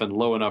small enough and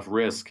low enough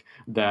risk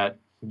that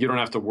you don't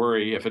have to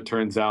worry if it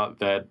turns out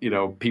that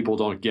people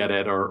don't get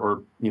it,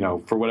 or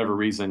for whatever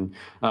reason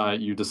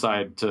you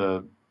decide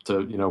to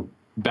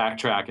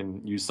backtrack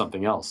and use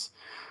something else.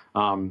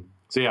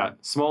 So yeah,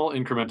 small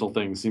incremental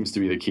things seems to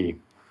be the key.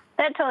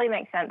 That totally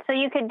makes sense. So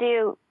you could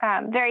do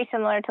very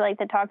similar to like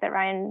the talk that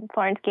Ryan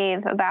Florence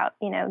gave about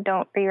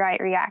don't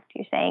rewrite React.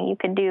 You're saying you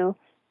could do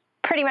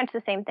pretty much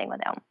the same thing with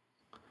Elm.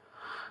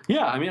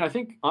 Yeah, I mean, I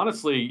think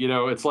honestly,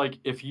 it's like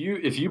if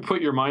you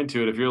put your mind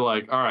to it, if you're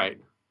like, all right,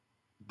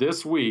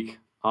 this week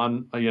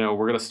on, we're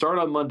going to start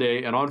on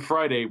Monday, and on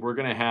Friday we're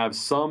going to have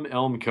some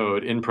Elm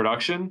code in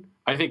production.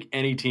 I think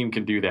any team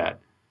can do that.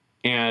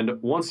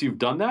 And once you've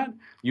done that,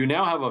 you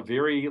now have a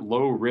very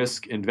low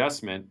risk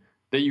investment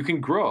that you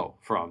can grow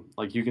from.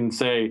 Like, you can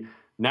say,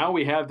 now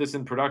we have this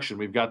in production.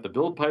 We've got the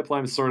build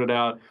pipeline sorted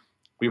out.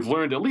 we've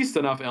learned at least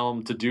enough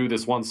Elm to do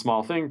this one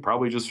small thing,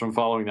 probably just from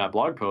following that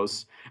blog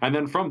post. And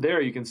then from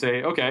there, you can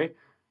say, okay,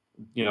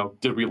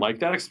 did we like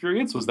that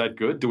experience? Was that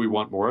good? Do we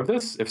want more of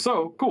this? If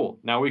so, cool.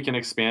 Now we can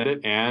expand it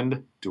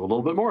and do a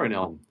little bit more in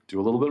Elm, do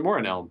a little bit more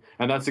in Elm.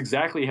 And that's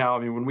exactly how,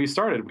 when we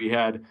started, we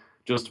had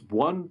just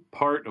one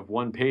part of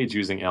one page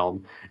using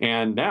Elm.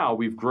 And now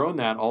we've grown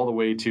that all the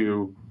way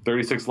to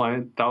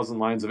 36,000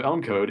 lines of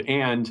Elm code.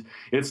 And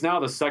it's now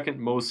the second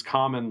most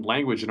common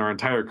language in our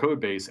entire code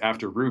base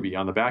after Ruby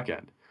on the back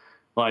end.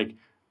 Like,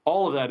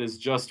 all of that is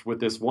just with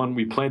this one,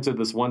 we planted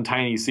this one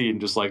tiny seed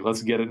and just like,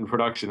 let's get it in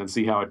production and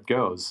see how it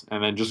goes.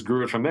 And then just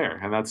grew it from there.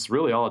 And that's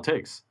really all it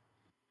takes.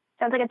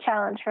 Sounds like a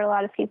challenge for a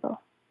lot of people.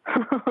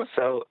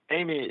 So,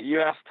 Amy, you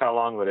asked how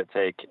long would it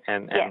take,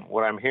 and Yes.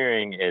 what I'm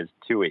hearing is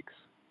 2 weeks.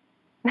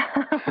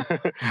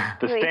 The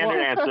standard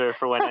answer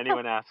for when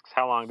anyone asks,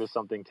 how long does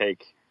something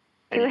take,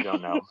 and you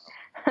don't know.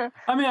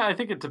 I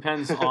think it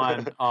depends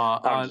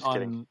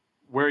on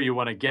where you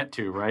want to get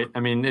to, right?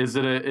 Is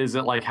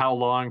it like how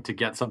long to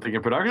get something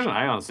in production?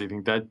 I honestly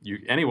think that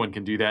anyone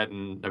can do that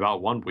in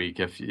about 1 week.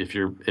 If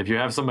you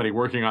have somebody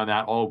working on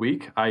that all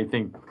week, I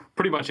think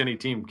pretty much any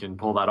team can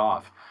pull that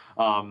off.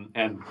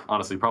 And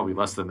honestly, probably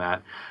less than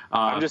that.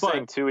 I'm just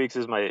saying 2 weeks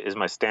is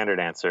my standard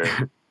answer.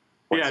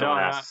 When someone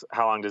asks,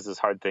 how long does this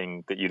hard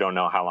thing that you don't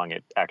know how long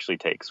it actually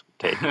take?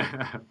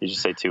 You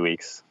just say 2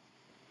 weeks.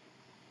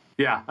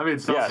 Yeah,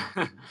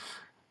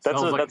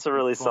 That's a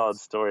really solid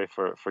story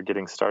for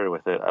getting started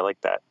with it. I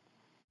like that.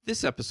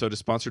 This episode is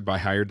sponsored by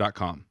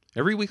Hired.com.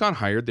 Every week on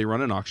Hired, they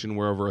run an auction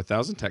where over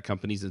 1,000 tech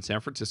companies in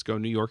San Francisco,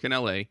 New York, and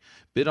LA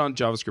bid on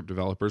JavaScript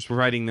developers,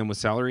 providing them with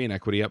salary and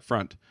equity up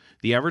front.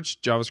 The average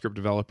JavaScript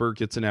developer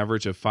gets an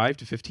average of 5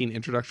 to 15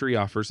 introductory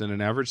offers and an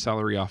average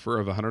salary offer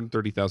of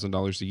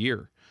 $130,000 a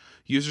year.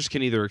 Users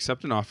can either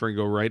accept an offer and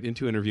go right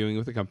into interviewing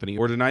with the company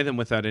or deny them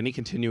without any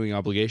continuing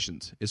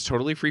obligations. It's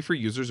totally free for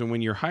users, and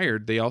when you're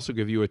hired, they also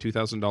give you a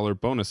 $2,000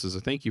 bonus as a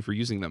thank you for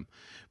using them.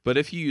 But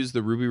if you use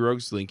the Ruby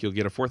Rogues link, you'll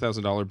get a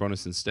 $4,000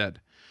 bonus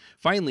instead.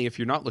 Finally, if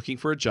you're not looking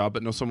for a job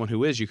but know someone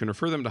who is, you can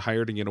refer them to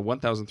Hired and get a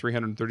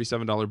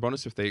 $1,337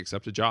 bonus if they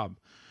accept a job.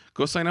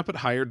 Go sign up at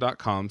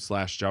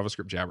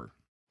hired.com/JavaScriptJabber.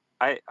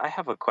 I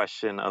have a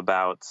question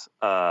about,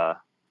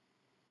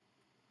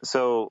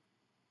 so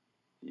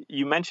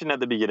you mentioned at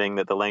the beginning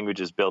that the language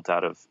is built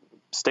out of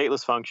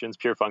stateless functions,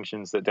 pure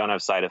functions that don't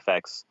have side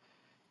effects.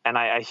 And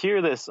I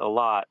hear this a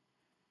lot,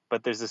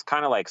 but there's this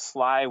kind of like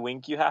sly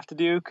wink you have to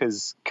do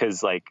because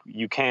like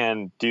you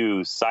can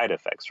do side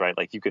effects, right?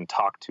 Like you can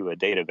talk to a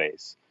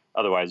database.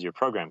 Otherwise, your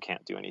program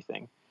can't do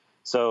anything.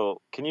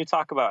 So can you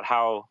talk about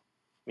how,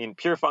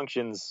 pure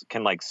functions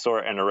can like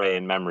sort an array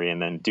in memory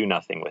and then do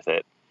nothing with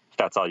it if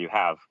that's all you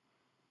have.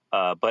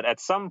 But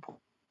at some point,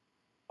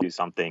 do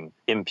something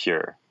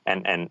impure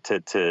and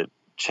to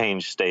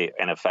change state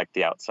and affect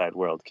the outside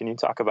world. Can you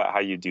talk about how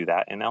you do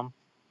that in Elm?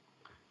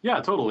 Yeah,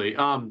 totally.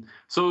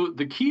 So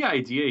the key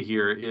idea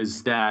here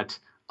is that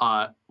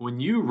when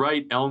you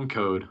write Elm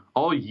code,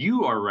 all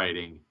you are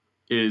writing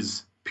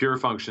is pure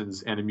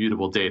functions and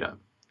immutable data.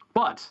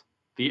 But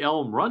the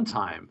Elm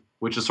runtime,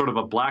 which is sort of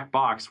a black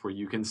box where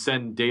you can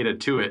send data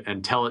to it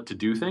and tell it to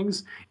do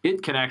things,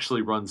 it can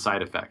actually run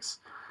side effects.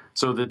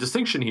 So the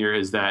distinction here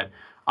is that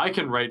I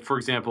can write, for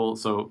example,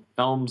 so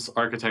Elm's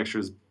architecture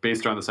is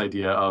based around this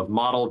idea of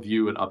model,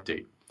 view, and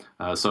update.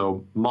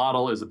 So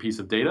model is a piece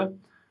of data.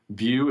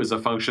 View is a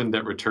function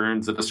that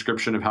returns a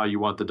description of how you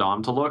want the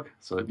DOM to look.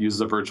 So it uses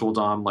a virtual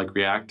DOM like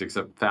React,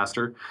 except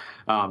faster.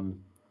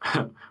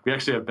 We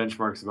actually have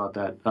benchmarks about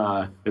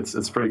that.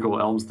 It's pretty cool.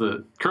 Elm's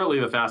currently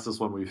the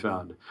fastest one we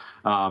found.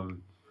 So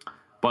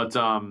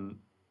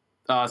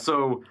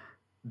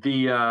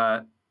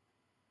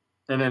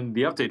and then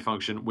the update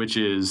function, which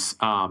is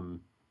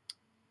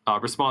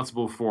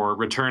responsible for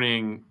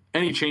returning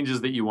any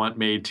changes that you want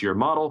made to your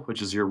model,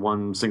 which is your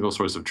one single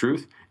source of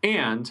truth,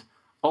 and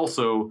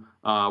also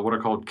what are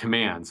called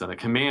commands. And a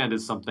command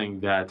is something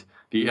that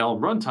the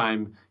Elm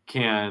runtime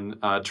can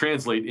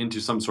translate into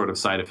some sort of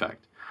side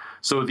effect.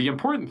 So the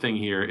important thing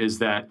here is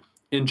that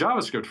in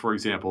JavaScript, for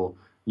example,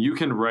 you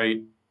can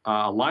write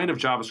a line of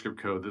JavaScript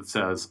code that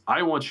says,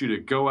 I want you to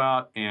go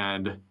out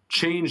and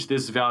change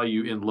this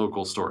value in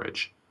local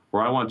storage,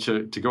 or I want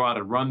you to go out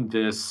and run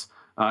this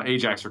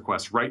AJAX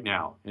request right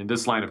now in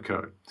this line of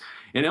code.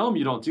 In Elm,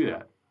 you don't do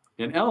that.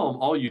 In Elm,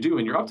 all you do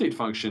in your update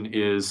function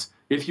is,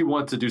 if you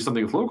want to do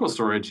something with local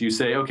storage, you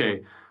say,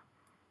 okay,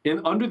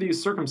 under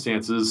these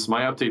circumstances,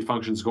 my update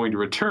function is going to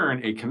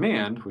return a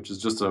command, which is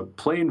just a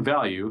plain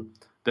value,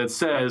 that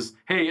says,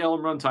 hey, Elm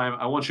runtime,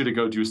 I want you to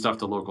go do stuff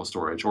to local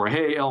storage. Or,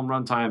 hey, Elm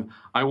runtime,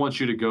 I want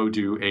you to go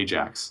do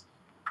AJAX.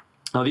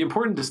 Now, the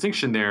important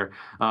distinction there,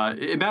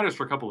 it matters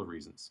for a couple of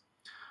reasons.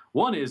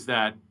 One is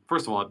that,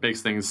 first of all, it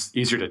makes things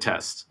easier to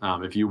test.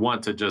 If you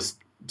want to just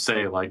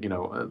say, like,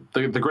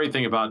 the great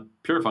thing about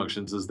pure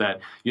functions is that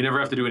you never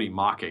have to do any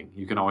mocking.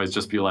 You can always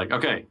just be like,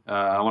 okay,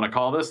 I want to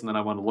call this, and then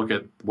I want to look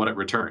at what it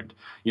returned.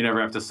 You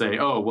never have to say,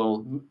 oh,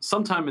 well,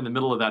 sometime in the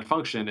middle of that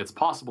function, it's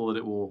possible that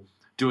it will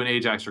do an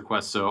AJAX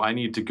request, so I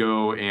need to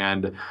go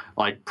and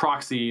like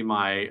proxy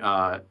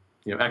my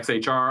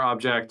XHR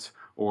object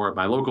or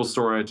my local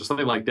storage or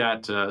something like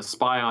that to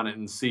spy on it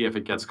and see if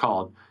it gets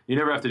called. You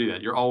never have to do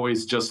that. You're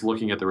always just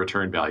looking at the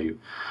return value.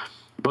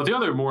 But the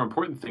other more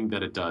important thing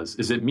that it does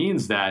is it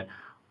means that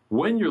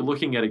when you're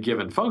looking at a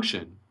given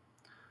function,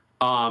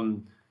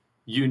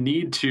 you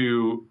need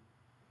to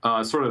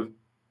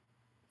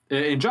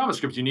in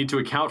JavaScript, you need to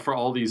account for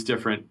all these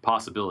different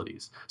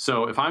possibilities.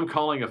 So if I'm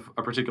calling a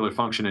particular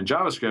function in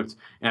JavaScript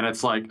and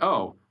it's like,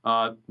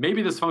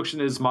 maybe this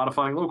function is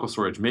modifying local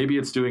storage, maybe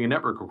it's doing a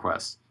network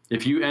request.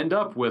 If you end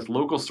up with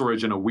local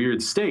storage in a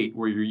weird state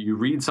where you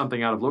read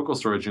something out of local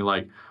storage and you're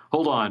like,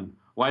 hold on,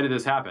 why did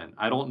this happen?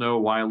 I don't know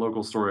why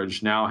local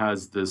storage now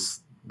has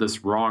this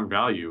wrong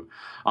value.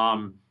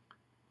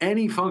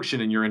 Any function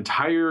in your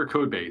entire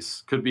code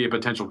base could be a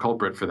potential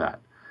culprit for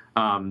that.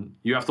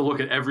 You have to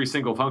look at every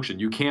single function.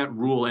 You can't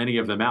rule any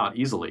of them out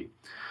easily.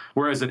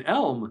 Whereas in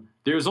Elm,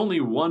 there's only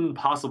one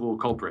possible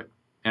culprit,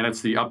 and it's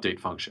the update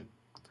function.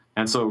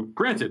 And so,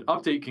 granted,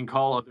 update can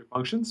call other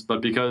functions, but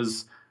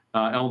because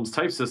Elm's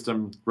type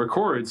system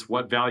records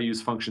what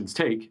values functions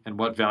take and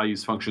what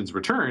values functions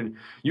return,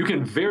 you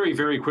can very,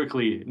 very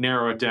quickly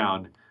narrow it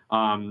down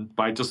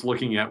by just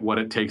looking at what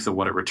it takes and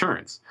what it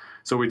returns.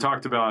 So we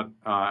talked about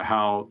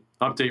how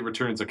update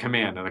returns a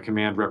command, and a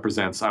command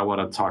represents I want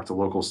to talk to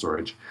local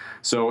storage.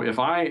 So if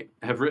I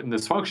have written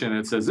this function and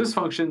it says this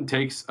function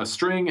takes a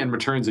string and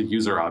returns a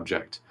user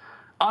object,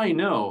 I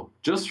know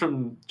just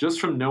from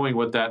knowing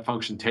what that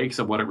function takes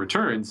and what it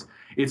returns,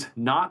 it's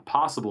not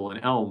possible in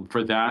Elm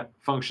for that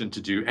function to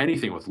do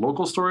anything with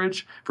local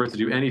storage, for it to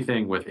do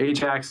anything with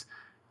Ajax,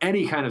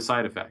 any kind of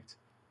side effect,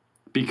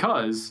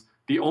 because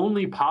the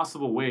only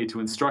possible way to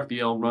instruct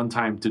the Elm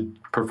runtime to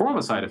perform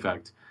a side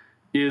effect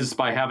is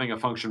by having a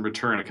function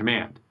return a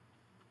command.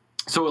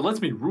 So it lets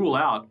me rule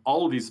out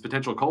all of these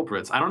potential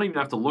culprits. I don't even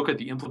have to look at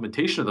the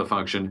implementation of the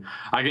function.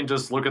 I can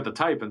just look at the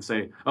type and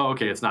say,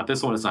 okay, it's not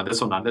this one, it's not this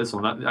one, not this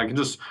one. I can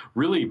just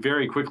really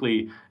very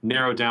quickly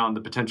narrow down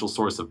the potential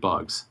source of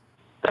bugs.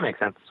 That makes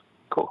sense.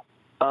 Cool.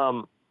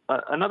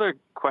 Another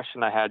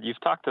question I had,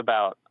 you've talked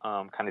about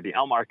kind of the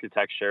Elm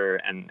architecture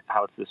and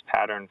how it's this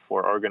pattern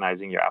for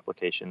organizing your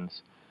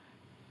applications.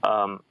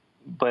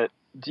 But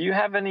do you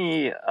have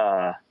any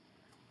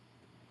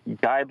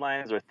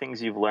guidelines or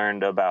things you've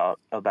learned about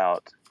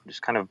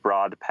just kind of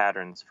broad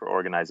patterns for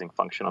organizing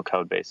functional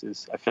code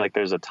bases? I feel like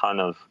there's a ton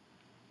of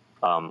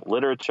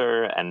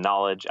literature and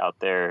knowledge out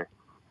there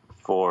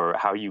for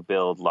how you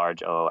build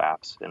large OO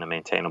apps in a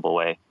maintainable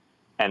way.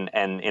 And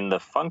in the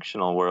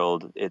functional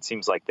world, it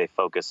seems like they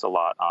focus a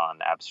lot on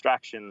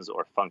abstractions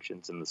or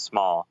functions in the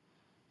small.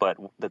 But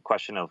the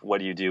question of what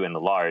do you do in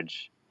the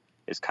large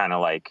is kind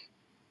of like,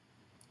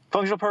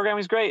 functional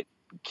programming is great.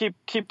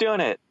 Keep doing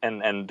it,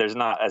 and there's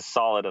not as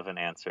solid of an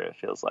answer, it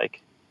feels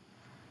like.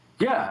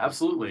 Yeah,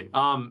 absolutely.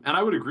 And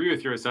I would agree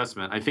with your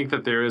assessment. I think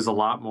that there is a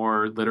lot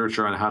more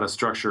literature on how to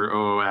structure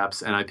OO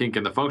apps, and I think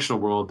in the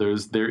functional world,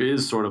 there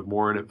is sort of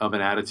more of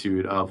an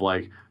attitude of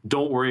like,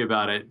 don't worry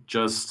about it,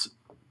 just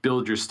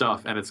build your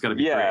stuff, and it's going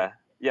to be great.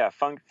 Yeah,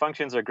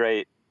 functions are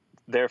great.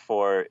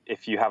 Therefore,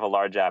 if you have a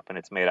large app and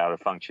it's made out of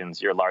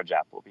functions, your large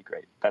app will be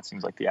great. That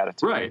seems like the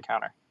attitude I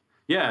encounter.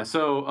 Yeah,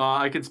 so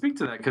I can speak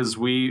to that because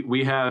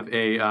we have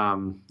a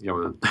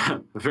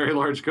a very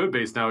large code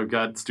base now. We've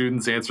got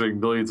students answering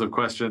millions of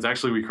questions.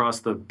 Actually, we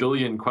crossed the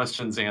billion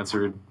questions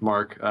answered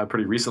mark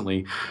pretty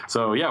recently.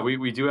 So yeah,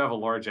 we do have a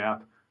large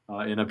app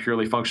in a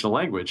purely functional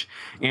language,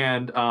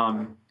 and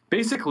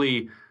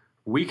basically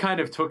we kind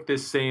of took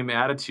this same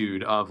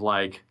attitude of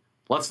like,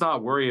 let's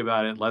not worry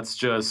about it. Let's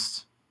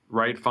just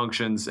write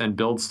functions and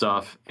build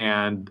stuff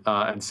and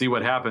see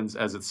what happens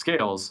as it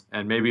scales,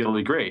 and maybe it'll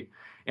be great.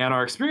 And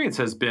our experience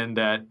has been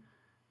that,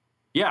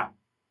 yeah,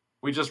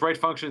 we just write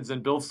functions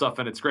and build stuff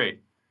and it's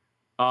great.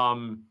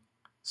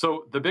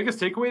 So the biggest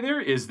takeaway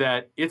there is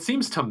that it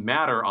seems to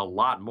matter a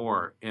lot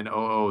more in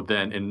OO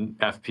than in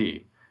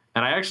FP.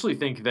 And I actually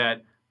think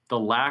that the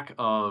lack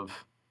of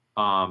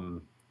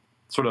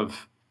sort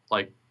of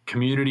like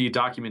community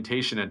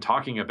documentation and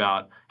talking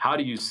about how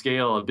do you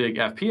scale a big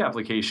FP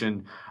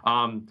application,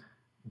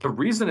 the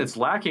reason it's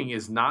lacking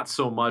is not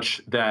so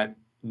much that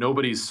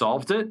nobody's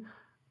solved it,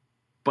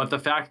 but the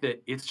fact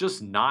that it's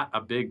just not a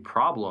big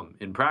problem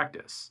in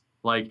practice.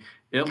 Like,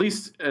 at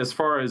least as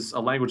far as a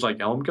language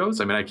like Elm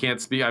goes, I mean, I can't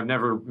speak, I've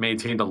never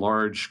maintained a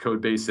large code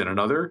base in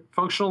another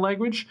functional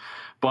language,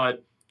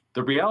 but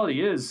the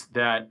reality is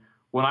that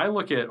when I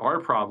look at our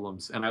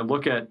problems and I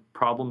look at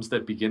problems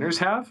that beginners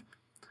have,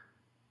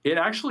 it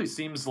actually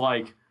seems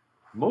like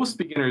most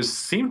beginners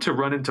seem to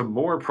run into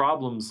more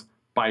problems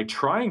by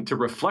trying to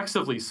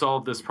reflexively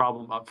solve this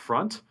problem up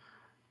front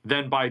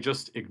than by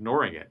just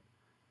ignoring it.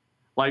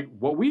 Like,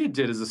 what we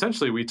did is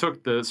essentially we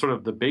took the sort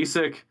of the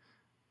basic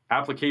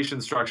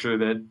application structure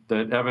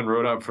that Evan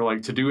wrote up for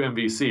like to do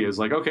MVC. Is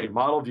like, okay,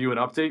 model, view, and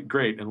update,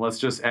 great, and let's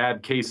just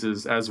add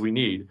cases as we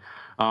need,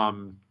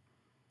 and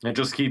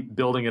just keep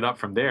building it up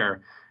from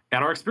there.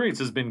 And our experience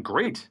has been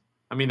great.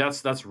 I mean,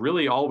 that's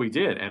really all we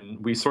did,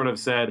 and we sort of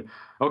said,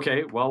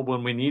 okay, well,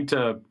 when we need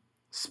to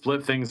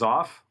split things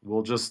off,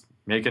 we'll just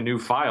make a new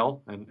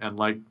file and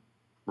like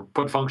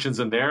put functions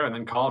in there and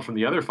then call it from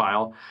the other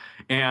file.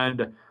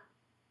 And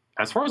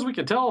as far as we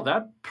can tell,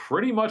 that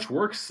pretty much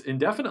works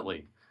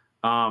indefinitely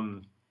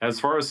as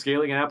far as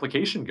scaling an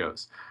application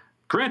goes.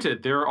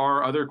 Granted, there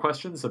are other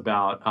questions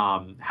about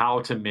how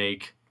to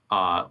make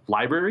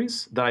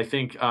libraries that I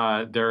think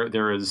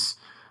there is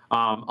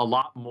a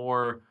lot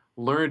more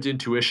learned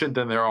intuition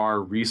than there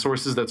are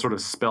resources that sort of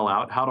spell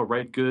out how to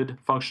write good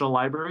functional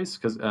libraries,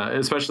 because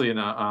especially in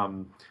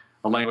a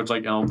language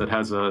like Elm that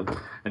has an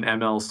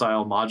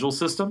ML-style module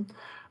system.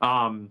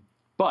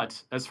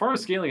 But as far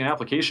as scaling an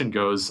application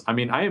goes, I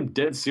mean, I am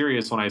dead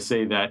serious when I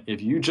say that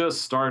if you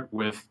just start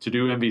with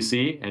to-do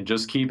MVC and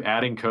just keep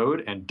adding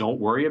code and don't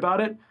worry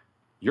about it,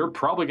 you're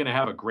probably going to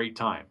have a great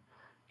time.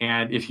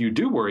 And if you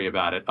do worry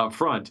about it up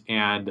front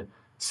and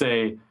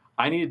say,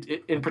 I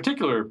need, in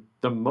particular,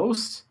 the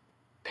most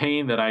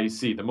pain that I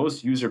see, the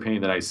most user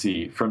pain that I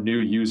see from new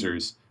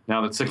users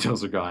now that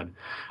signals are gone,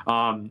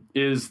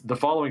 is the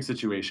following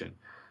situation.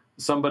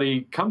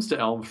 Somebody comes to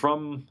Elm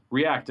from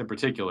React in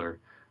particular,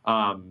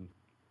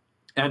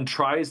 and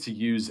tries to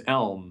use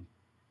Elm,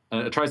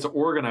 tries to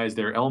organize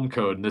their Elm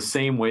code in the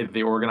same way that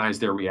they organize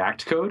their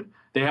React code,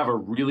 they have a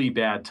really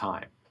bad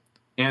time.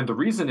 And the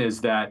reason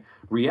is that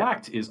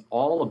React is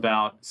all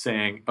about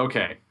saying,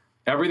 okay,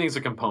 everything's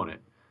a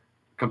component.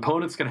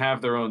 Components can have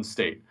their own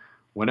state.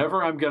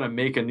 Whenever I'm going to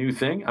make a new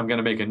thing, I'm going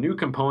to make a new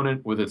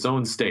component with its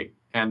own state.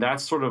 And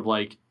that's sort of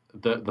like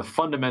the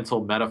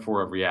fundamental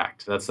metaphor of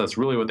React. That's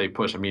really what they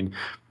push. I mean,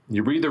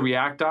 you read the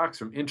React docs,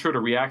 from intro to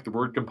React, the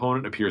word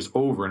component appears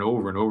over and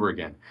over and over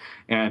again.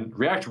 And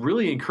React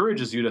really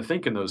encourages you to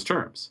think in those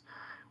terms.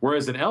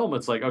 Whereas in Elm,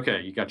 it's like,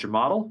 okay, you got your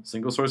model,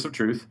 single source of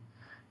truth.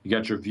 You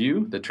got your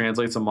view that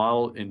translates a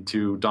model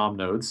into DOM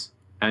nodes.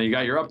 And you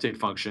got your update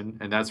function,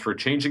 and that's for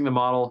changing the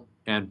model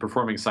and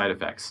performing side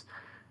effects.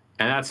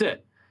 And that's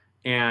it.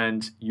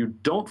 And you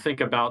don't think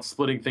about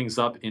splitting things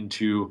up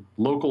into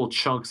local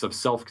chunks of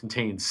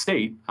self-contained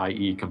state,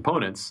 i.e.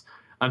 components,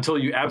 until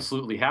you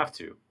absolutely have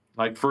to.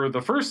 Like for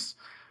the first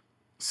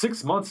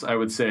 6 months, I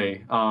would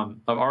say, of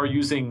our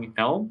using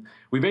Elm,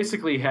 we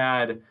basically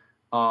had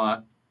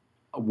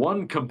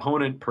one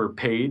component per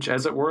page,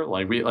 as it were.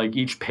 Like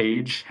each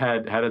page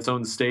had its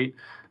own state,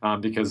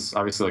 because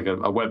obviously like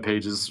a web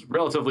page is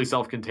relatively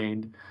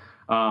self-contained.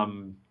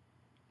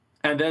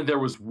 And then there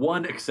was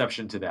one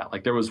exception to that.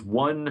 Like there was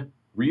one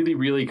really,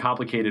 really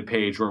complicated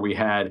page where we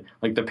had,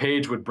 like the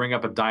page would bring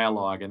up a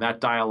dialogue, and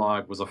that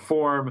dialogue was a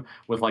form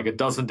with like a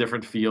dozen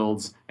different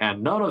fields,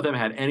 and none of them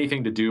had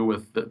anything to do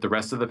with the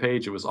rest of the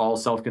page. It was all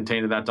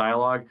self-contained in that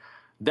dialogue.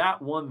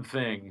 That one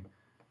thing,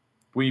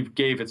 we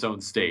gave its own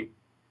state.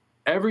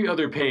 Every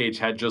other page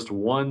had just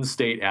one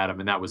state atom,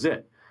 and that was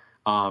it.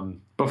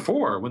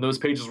 Before, when those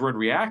pages were in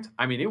React,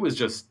 I mean, it was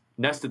just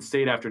nested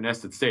state after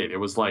nested state. It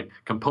was like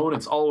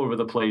components all over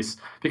the place,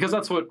 because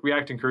that's what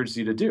React encourages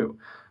you to do.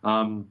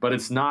 But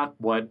it's not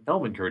what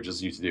Elm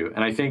encourages you to do.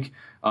 And I think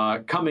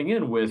coming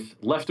in with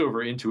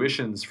leftover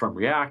intuitions from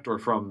React or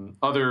from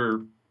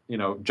other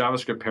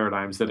JavaScript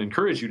paradigms that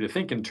encourage you to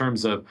think in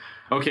terms of,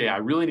 okay, I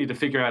really need to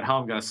figure out how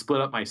I'm going to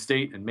split up my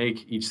state and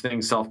make each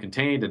thing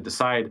self-contained and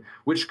decide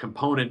which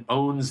component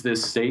owns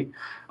this state,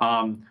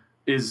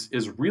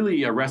 is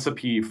really a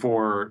recipe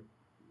for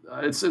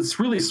it's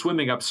really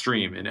swimming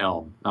upstream in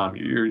Elm.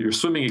 You're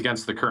swimming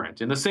against the current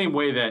in the same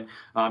way that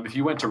if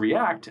you went to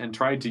React and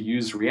tried to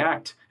use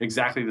React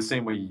exactly the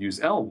same way you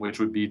use Elm, which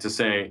would be to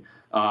say,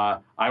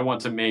 I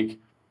want to make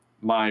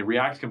my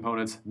React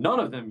components, none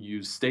of them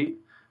use state.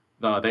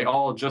 They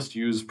all just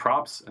use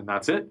props, and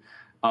that's it.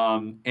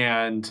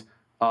 And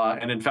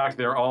in fact,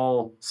 they're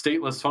all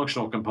stateless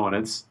functional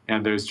components,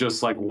 and there's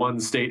just like one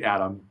state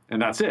atom,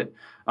 and that's it.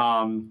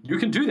 You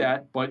can do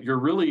that, but you're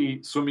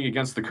really swimming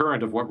against the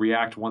current of what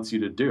React wants you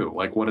to do,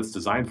 like what it's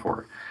designed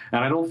for.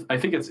 And I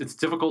think it's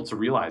difficult to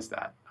realize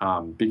that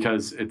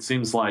because it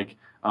seems like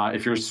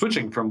if you're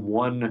switching from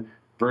one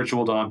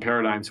virtual DOM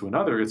paradigm to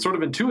another, it's sort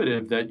of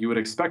intuitive that you would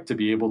expect to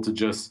be able to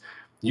just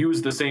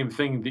use the same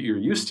thing that you're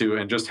used to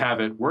and just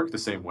have it work the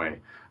same way.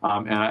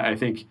 And I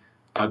think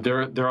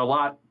they're a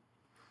lot.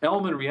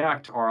 Elm and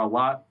React are a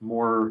lot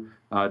more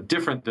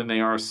different than they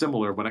are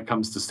similar when it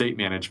comes to state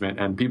management,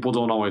 and people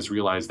don't always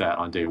realize that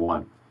on day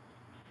one.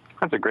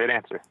 That's a great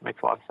answer.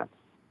 Makes a lot of sense.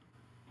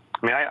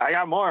 I mean, I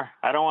got more.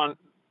 I don't want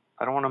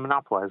to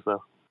monopolize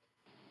though.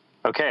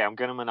 Okay, I'm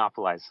going to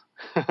monopolize.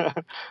 Go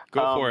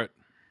for it.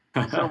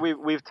 So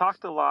we've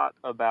talked a lot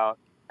about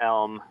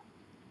Elm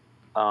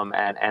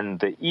and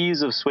the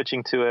ease of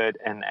switching to it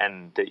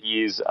and the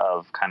ease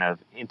of kind of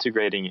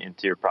integrating it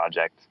into your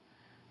project.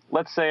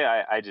 Let's say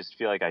I just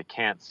feel like I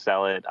can't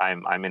sell it.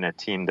 I'm in a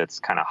team that's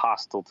kind of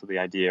hostile to the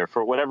idea, or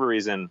for whatever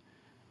reason,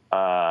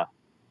 I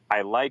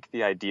like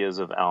the ideas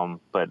of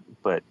Elm, but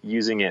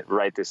using it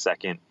right this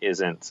second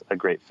isn't a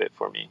great fit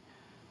for me.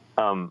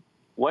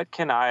 What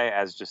can I,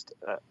 as just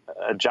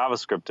a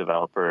JavaScript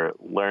developer,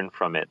 learn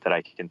from it that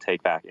I can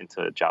take back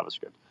into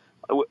JavaScript?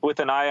 With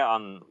an eye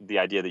on the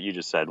idea that you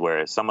just said,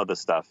 where some of the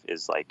stuff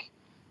is like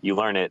you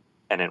learn it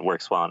and it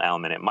works well in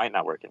Elm and it might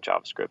not work in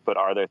JavaScript, but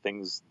are there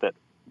things that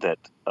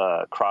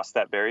cross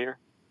that barrier?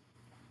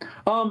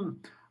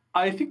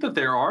 I think that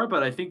there are,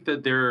 but I think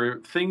that there are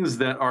things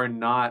that are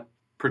not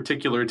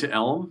particular to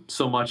Elm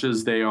so much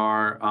as they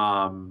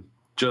are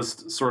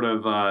just sort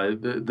of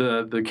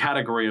the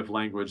category of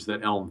language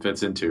that Elm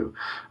fits into.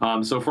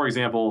 So, for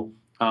example,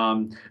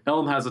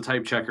 Elm has a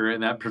type checker,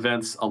 and that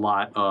prevents a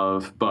lot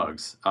of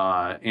bugs.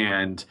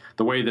 And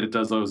the way that it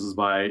does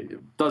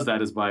that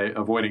is by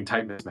avoiding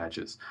type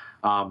mismatches.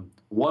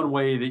 One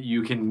way that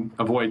you can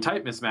avoid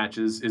type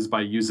mismatches is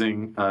by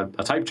using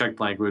a type checked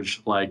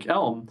language like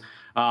Elm.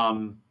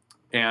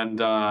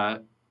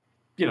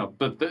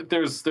 But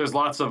there's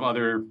lots of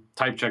other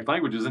type checked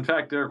languages. In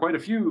fact, there are quite a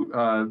few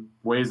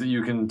ways that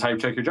you can type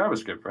check your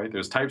JavaScript, right?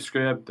 There's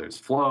TypeScript, there's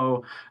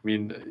Flow. I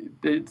mean,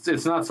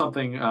 it's not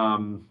something.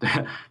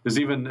 There's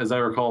even, as I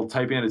recall,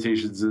 type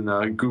annotations in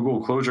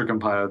Google Closure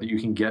Compiler that you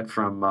can get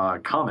from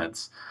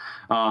comments.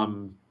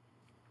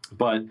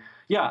 But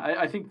yeah,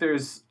 I think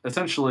there's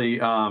essentially,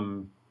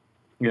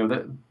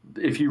 that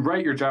if you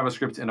write your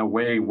JavaScript in a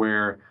way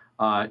where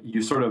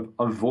you sort of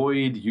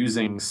avoid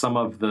using some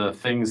of the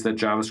things that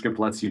JavaScript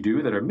lets you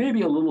do that are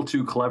maybe a little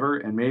too clever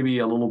and maybe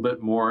a little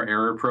bit more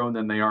error prone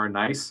than they are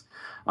nice,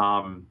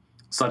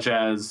 such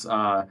as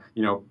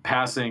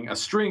passing a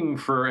string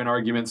for an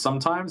argument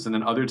sometimes, and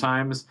then other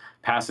times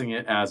passing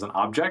it as an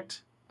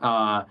object.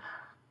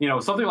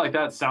 Something like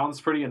that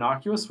sounds pretty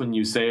innocuous when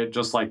you say it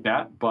just like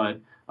that, but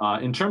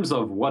in terms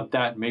of what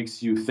that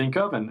makes you think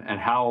of and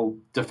how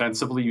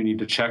defensively you need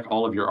to check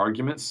all of your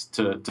arguments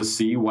to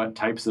see what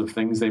types of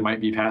things they might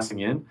be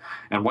passing in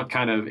and what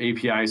kind of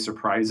API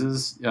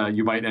surprises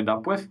you might end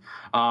up with.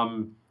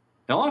 In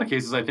a lot of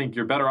cases, I think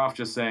you're better off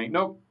just saying,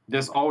 nope,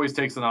 this always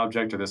takes an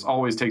object or this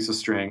always takes a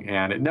string,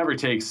 and it never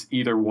takes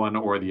either one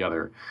or the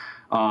other.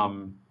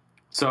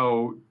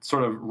 So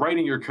sort of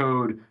writing your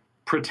code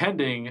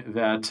pretending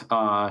that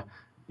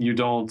you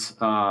don't,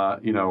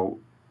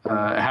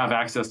 have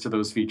access to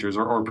those features,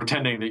 or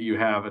pretending that you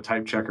have a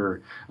type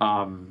checker,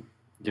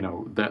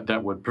 that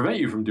would prevent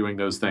you from doing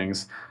those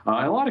things. In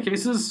a lot of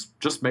cases,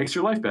 just makes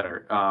your life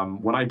better.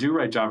 When I do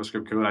write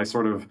JavaScript code, I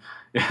sort of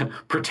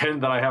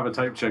pretend that I have a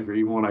type checker,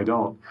 even when I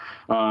don't.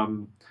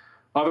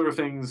 Other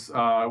things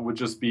would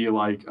just be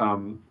like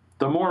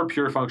the more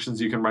pure functions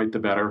you can write, the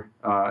better.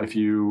 If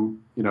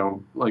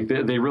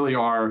they really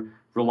are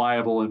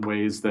reliable in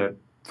ways that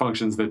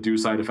functions that do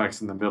side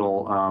effects in the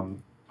middle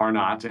are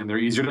not, and they're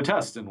easier to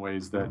test in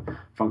ways that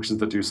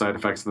functions that do side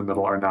effects in the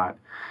middle are not.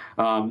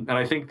 And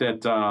I think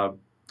that I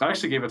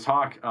actually gave a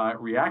talk at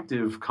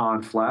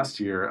ReactiveConf last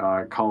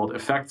year called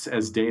Effects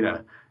as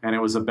Data, and it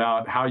was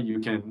about how you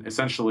can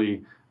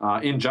essentially,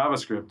 in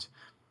JavaScript,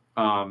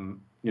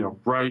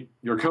 write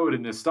your code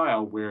in this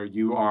style where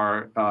you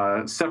are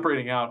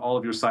separating out all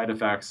of your side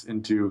effects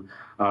into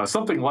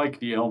something like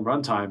the Elm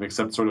runtime,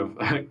 except sort of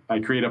I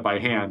create it by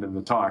hand in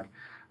the talk.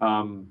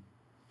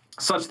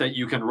 Such that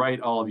you can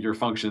write all of your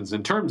functions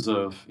in terms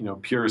of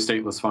pure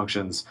stateless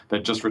functions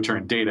that just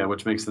return data,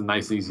 which makes them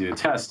nice and easy to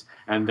test,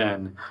 and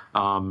then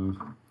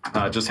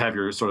just have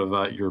your sort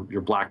of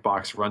your black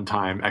box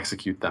runtime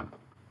execute them.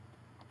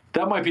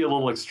 That might be a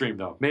little extreme,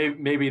 though.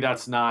 Maybe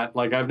that's not,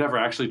 like, I've never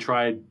actually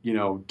tried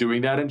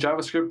doing that in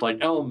JavaScript. Like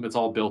Elm, it's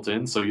all built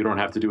in, so you don't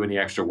have to do any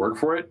extra work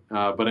for it.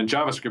 But in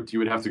JavaScript, you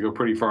would have to go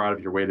pretty far out of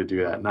your way to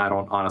do that, and I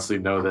don't honestly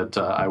know that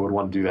I would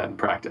want to do that in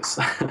practice.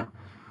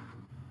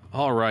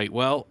 All right.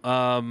 Well,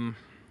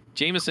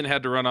 Jameson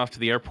had to run off to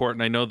the airport,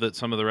 and I know that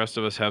some of the rest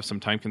of us have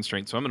some time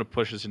constraints, so I'm going to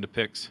push us into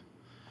picks.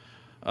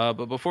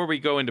 But before we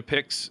go into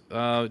picks,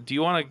 do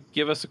you want to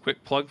give us a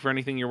quick plug for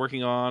anything you're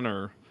working on,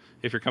 or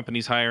if your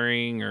company's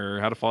hiring, or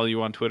how to follow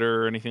you on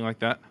Twitter or anything like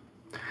that?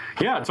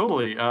 Yeah,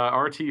 totally.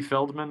 RT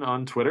Feldman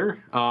on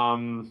Twitter.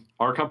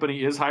 Our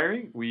company is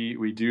hiring.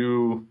 We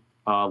do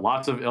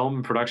lots of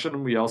Elm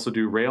production. We also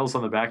do Rails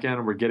on the back end,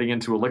 and we're getting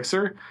into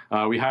Elixir.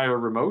 We hire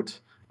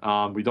remote.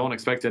 We don't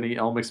expect any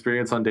Elm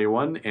experience on day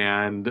one,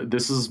 and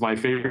this is my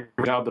favorite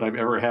job that I've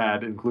ever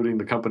had, including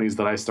the companies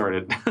that I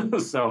started.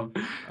 So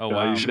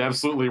you should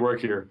absolutely work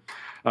here.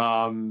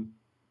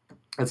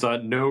 It's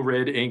at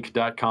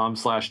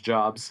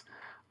noredinc.com/jobs.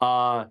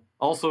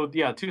 Also,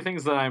 yeah, two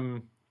things that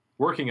I'm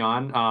working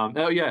on.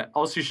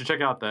 Also you should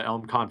check out the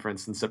Elm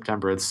conference in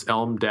September. It's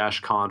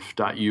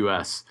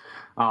elm-conf.us.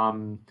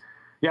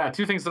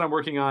 Two things that I'm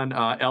working on.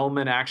 Elm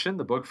in Action,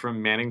 the book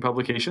from Manning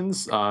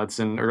Publications. It's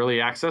in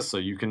early access, so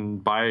you can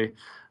buy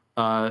it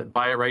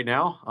right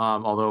now,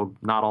 although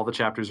not all the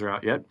chapters are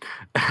out yet.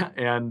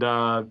 And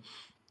the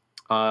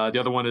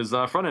other one is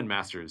Front-End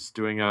Masters,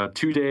 doing a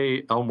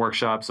 2-day Elm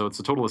workshop, so it's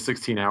a total of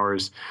 16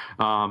 hours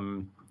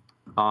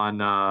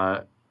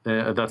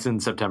that's in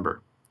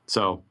September.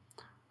 So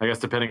I guess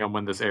depending on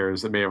when this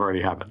airs, it may have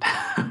already happened.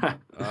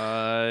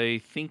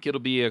 I think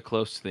it'll be a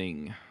close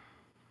thing.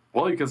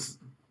 Well, you can...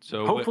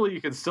 So hopefully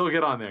you can still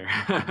get on there.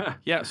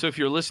 Yeah, so if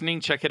you're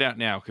listening, check it out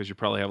now because you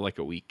probably have like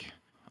a week.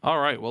 All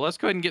right, well, let's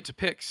go ahead and get to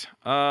picks.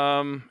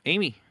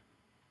 Amy,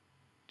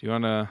 do you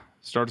want to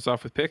start us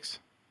off with picks?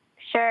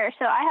 Sure.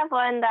 So I have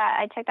one that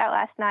I checked out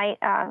last night.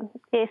 I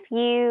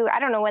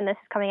don't know when this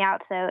is coming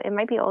out, so it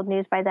might be old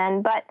news by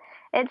then, but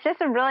It's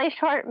just a really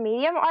short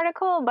Medium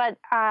article, but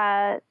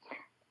I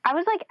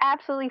was like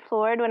absolutely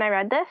floored when I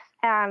read this.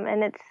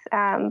 And it's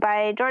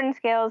by Jordan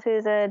Scales,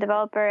 who's a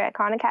developer at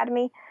Khan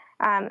Academy.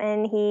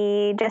 And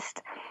he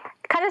just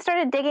kind of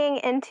started digging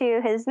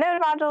into his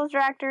node modules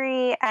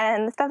directory,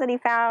 and the stuff that he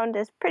found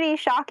is pretty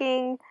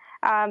shocking.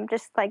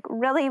 Just like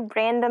really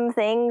random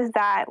things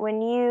that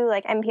when you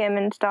like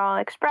npm install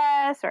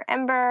Express or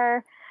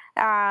Ember,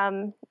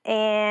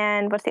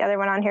 and what's the other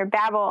one on here?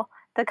 Babel.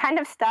 The kind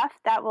of stuff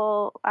that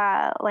will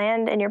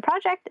land in your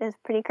project is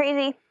pretty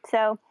crazy.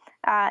 So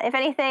if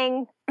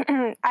anything,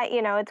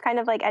 it's kind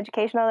of like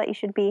educational that you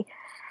should be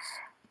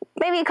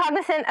maybe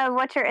cognizant of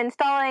what you're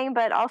installing,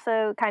 but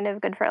also kind of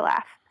good for a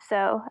laugh.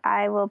 So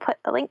I will put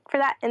a link for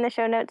that in the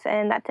show notes,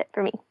 and that's it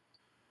for me.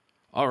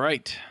 All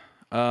right.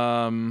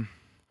 I'm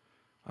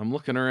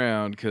looking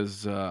around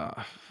because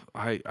I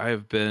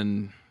have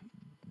been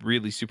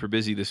really super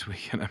busy this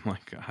week, and I'm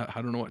like,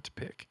 I don't know what to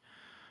pick.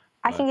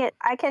 I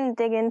can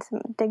dig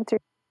through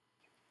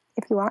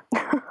if you want.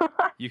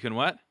 You can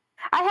what?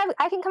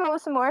 I can come up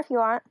with some more if you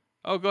want.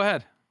 Oh, go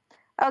ahead.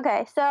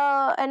 Okay, so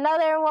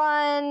another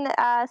one,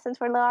 since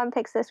we're low on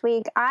picks this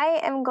week, I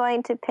am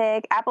going to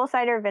pick apple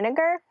cider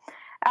vinegar.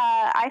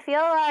 I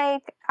feel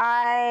like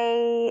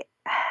I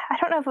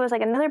don't know if it was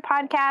like another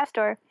podcast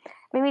or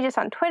maybe just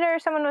on Twitter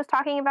someone was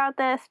talking about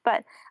this,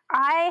 but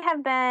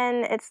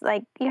it's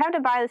like you have to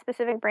buy the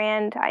specific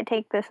brand. I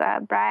take this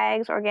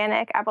Bragg's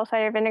organic apple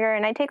cider vinegar,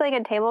 and I take like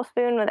a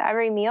tablespoon with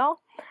every meal.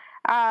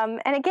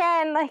 And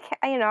again, like,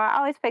 I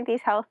always pick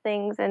these health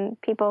things and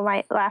people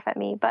might laugh at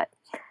me, but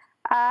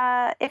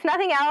if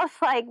nothing else,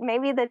 like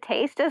maybe the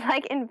taste is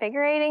like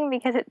invigorating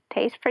because it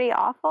tastes pretty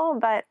awful,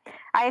 but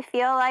I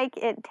feel like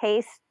it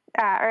tastes,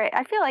 or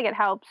I feel like it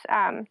helps.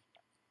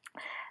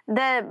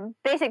 The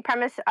basic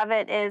premise of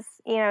it is,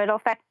 it'll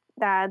affect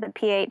the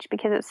pH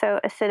because it's so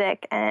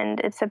acidic, and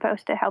it's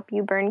supposed to help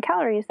you burn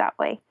calories that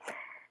way.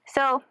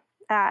 So,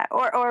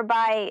 or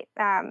by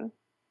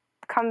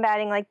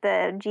combating like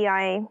the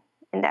GI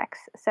index.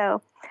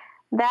 So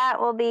that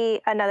will be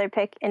another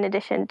pick in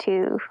addition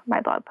to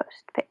my blog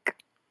post pick.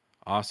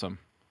 Awesome.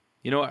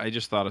 You know what? I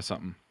just thought of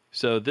something.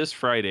 So this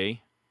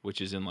Friday,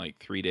 which is in like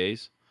 3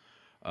 days,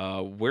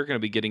 we're going to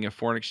be getting a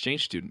foreign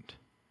exchange student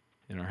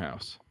in our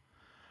house.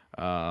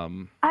 I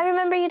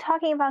remember you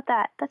talking about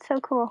that. That's so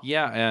cool.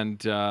 Yeah,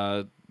 and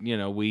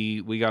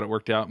we got it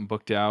worked out and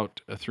booked out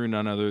through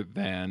none other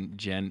than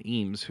Jen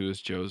Eames, who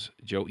is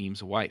Joe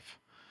Eames' wife.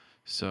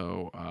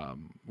 So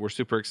we're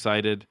super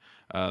excited.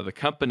 The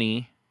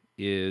company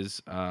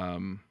is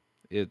they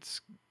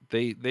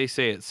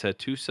say it's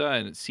CETUSA,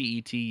 and it's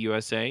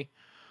CETUSA.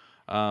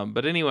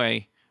 But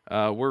anyway,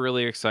 we're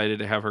really excited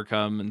to have her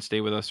come and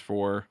stay with us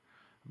for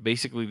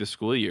basically the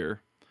school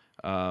year.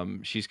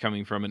 She's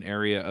coming from an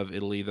area of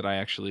Italy that I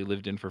actually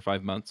lived in for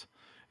 5 months,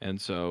 and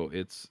so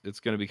it's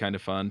going to be kind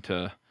of fun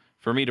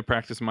for me to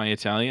practice my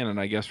Italian, and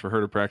I guess for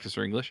her to practice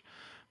her English.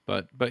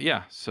 But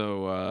yeah,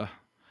 so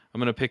I'm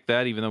going to pick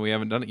that even though we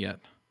haven't done it yet.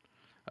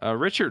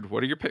 Richard,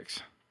 what are your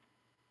picks?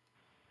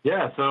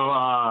 Yeah, so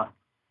I'm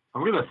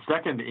going to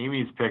second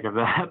Amy's pick of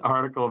that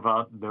article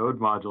about node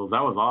modules.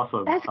 That was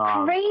awesome. That's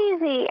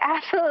crazy.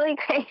 Absolutely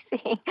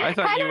crazy. I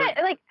thought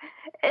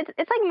it's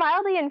like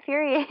mildly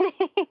infuriating.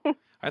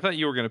 I thought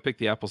you were going to pick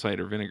the apple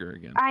cider vinegar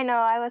again. I know.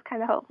 I was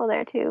kind of hopeful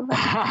there, too.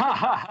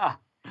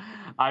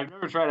 I've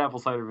never tried apple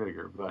cider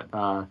vinegar, but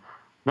no,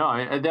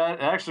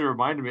 that actually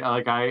reminded me.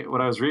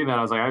 When I was reading that,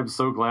 I was like, I'm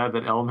so glad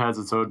that Elm has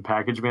its own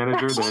package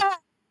manager that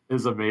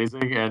is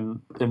amazing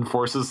and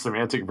enforces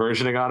semantic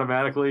versioning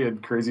automatically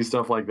and crazy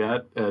stuff like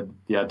that. And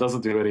yeah, it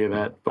doesn't do any of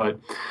that. But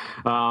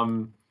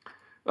so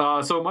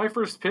my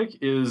first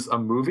pick is a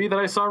movie that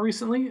I saw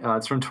recently.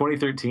 It's from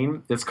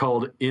 2013. It's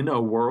called In a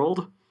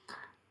World.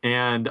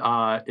 And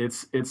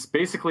it's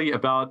basically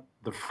about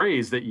the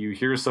phrase that you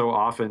hear so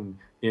often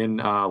in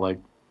like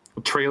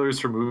trailers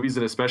for movies,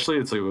 and especially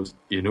it goes,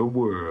 in a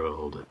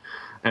world,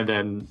 and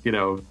then in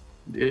a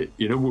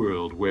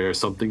world where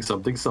something.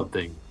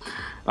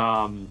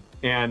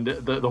 And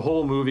the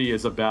whole movie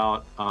is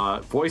about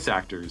voice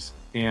actors,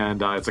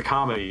 and it's a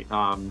comedy.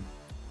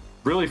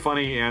 Really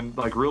funny and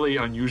like really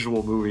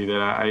unusual movie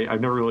that I've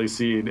never really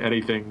seen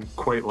anything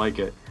quite like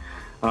it.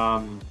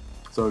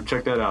 So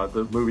check that out.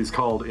 The movie's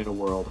called In a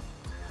World.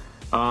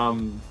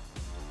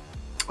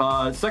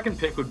 Second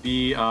pick would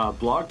be a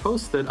blog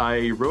post that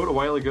I wrote a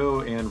while ago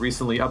and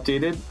recently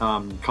updated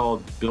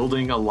called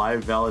Building a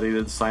Live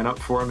Validated Sign-Up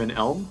Form in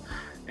Elm.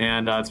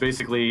 And it's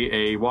basically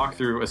a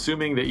walkthrough,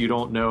 assuming that you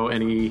don't know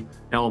any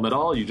Elm at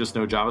all, you just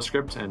know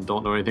JavaScript and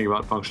don't know anything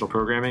about functional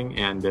programming,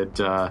 and it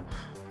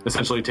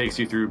essentially takes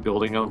you through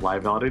building a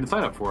live validated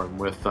sign-up form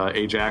with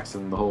Ajax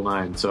and the whole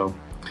nine. So,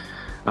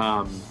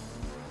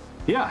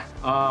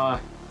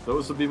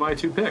 those would be my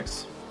two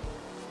picks.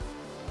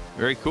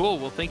 Very cool.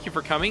 Well, thank you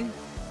for coming.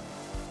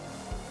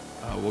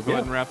 We'll go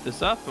ahead and wrap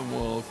this up, and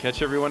we'll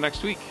catch everyone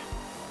next week.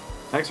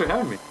 Thanks for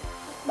having me.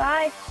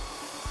 Bye.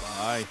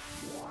 Bye.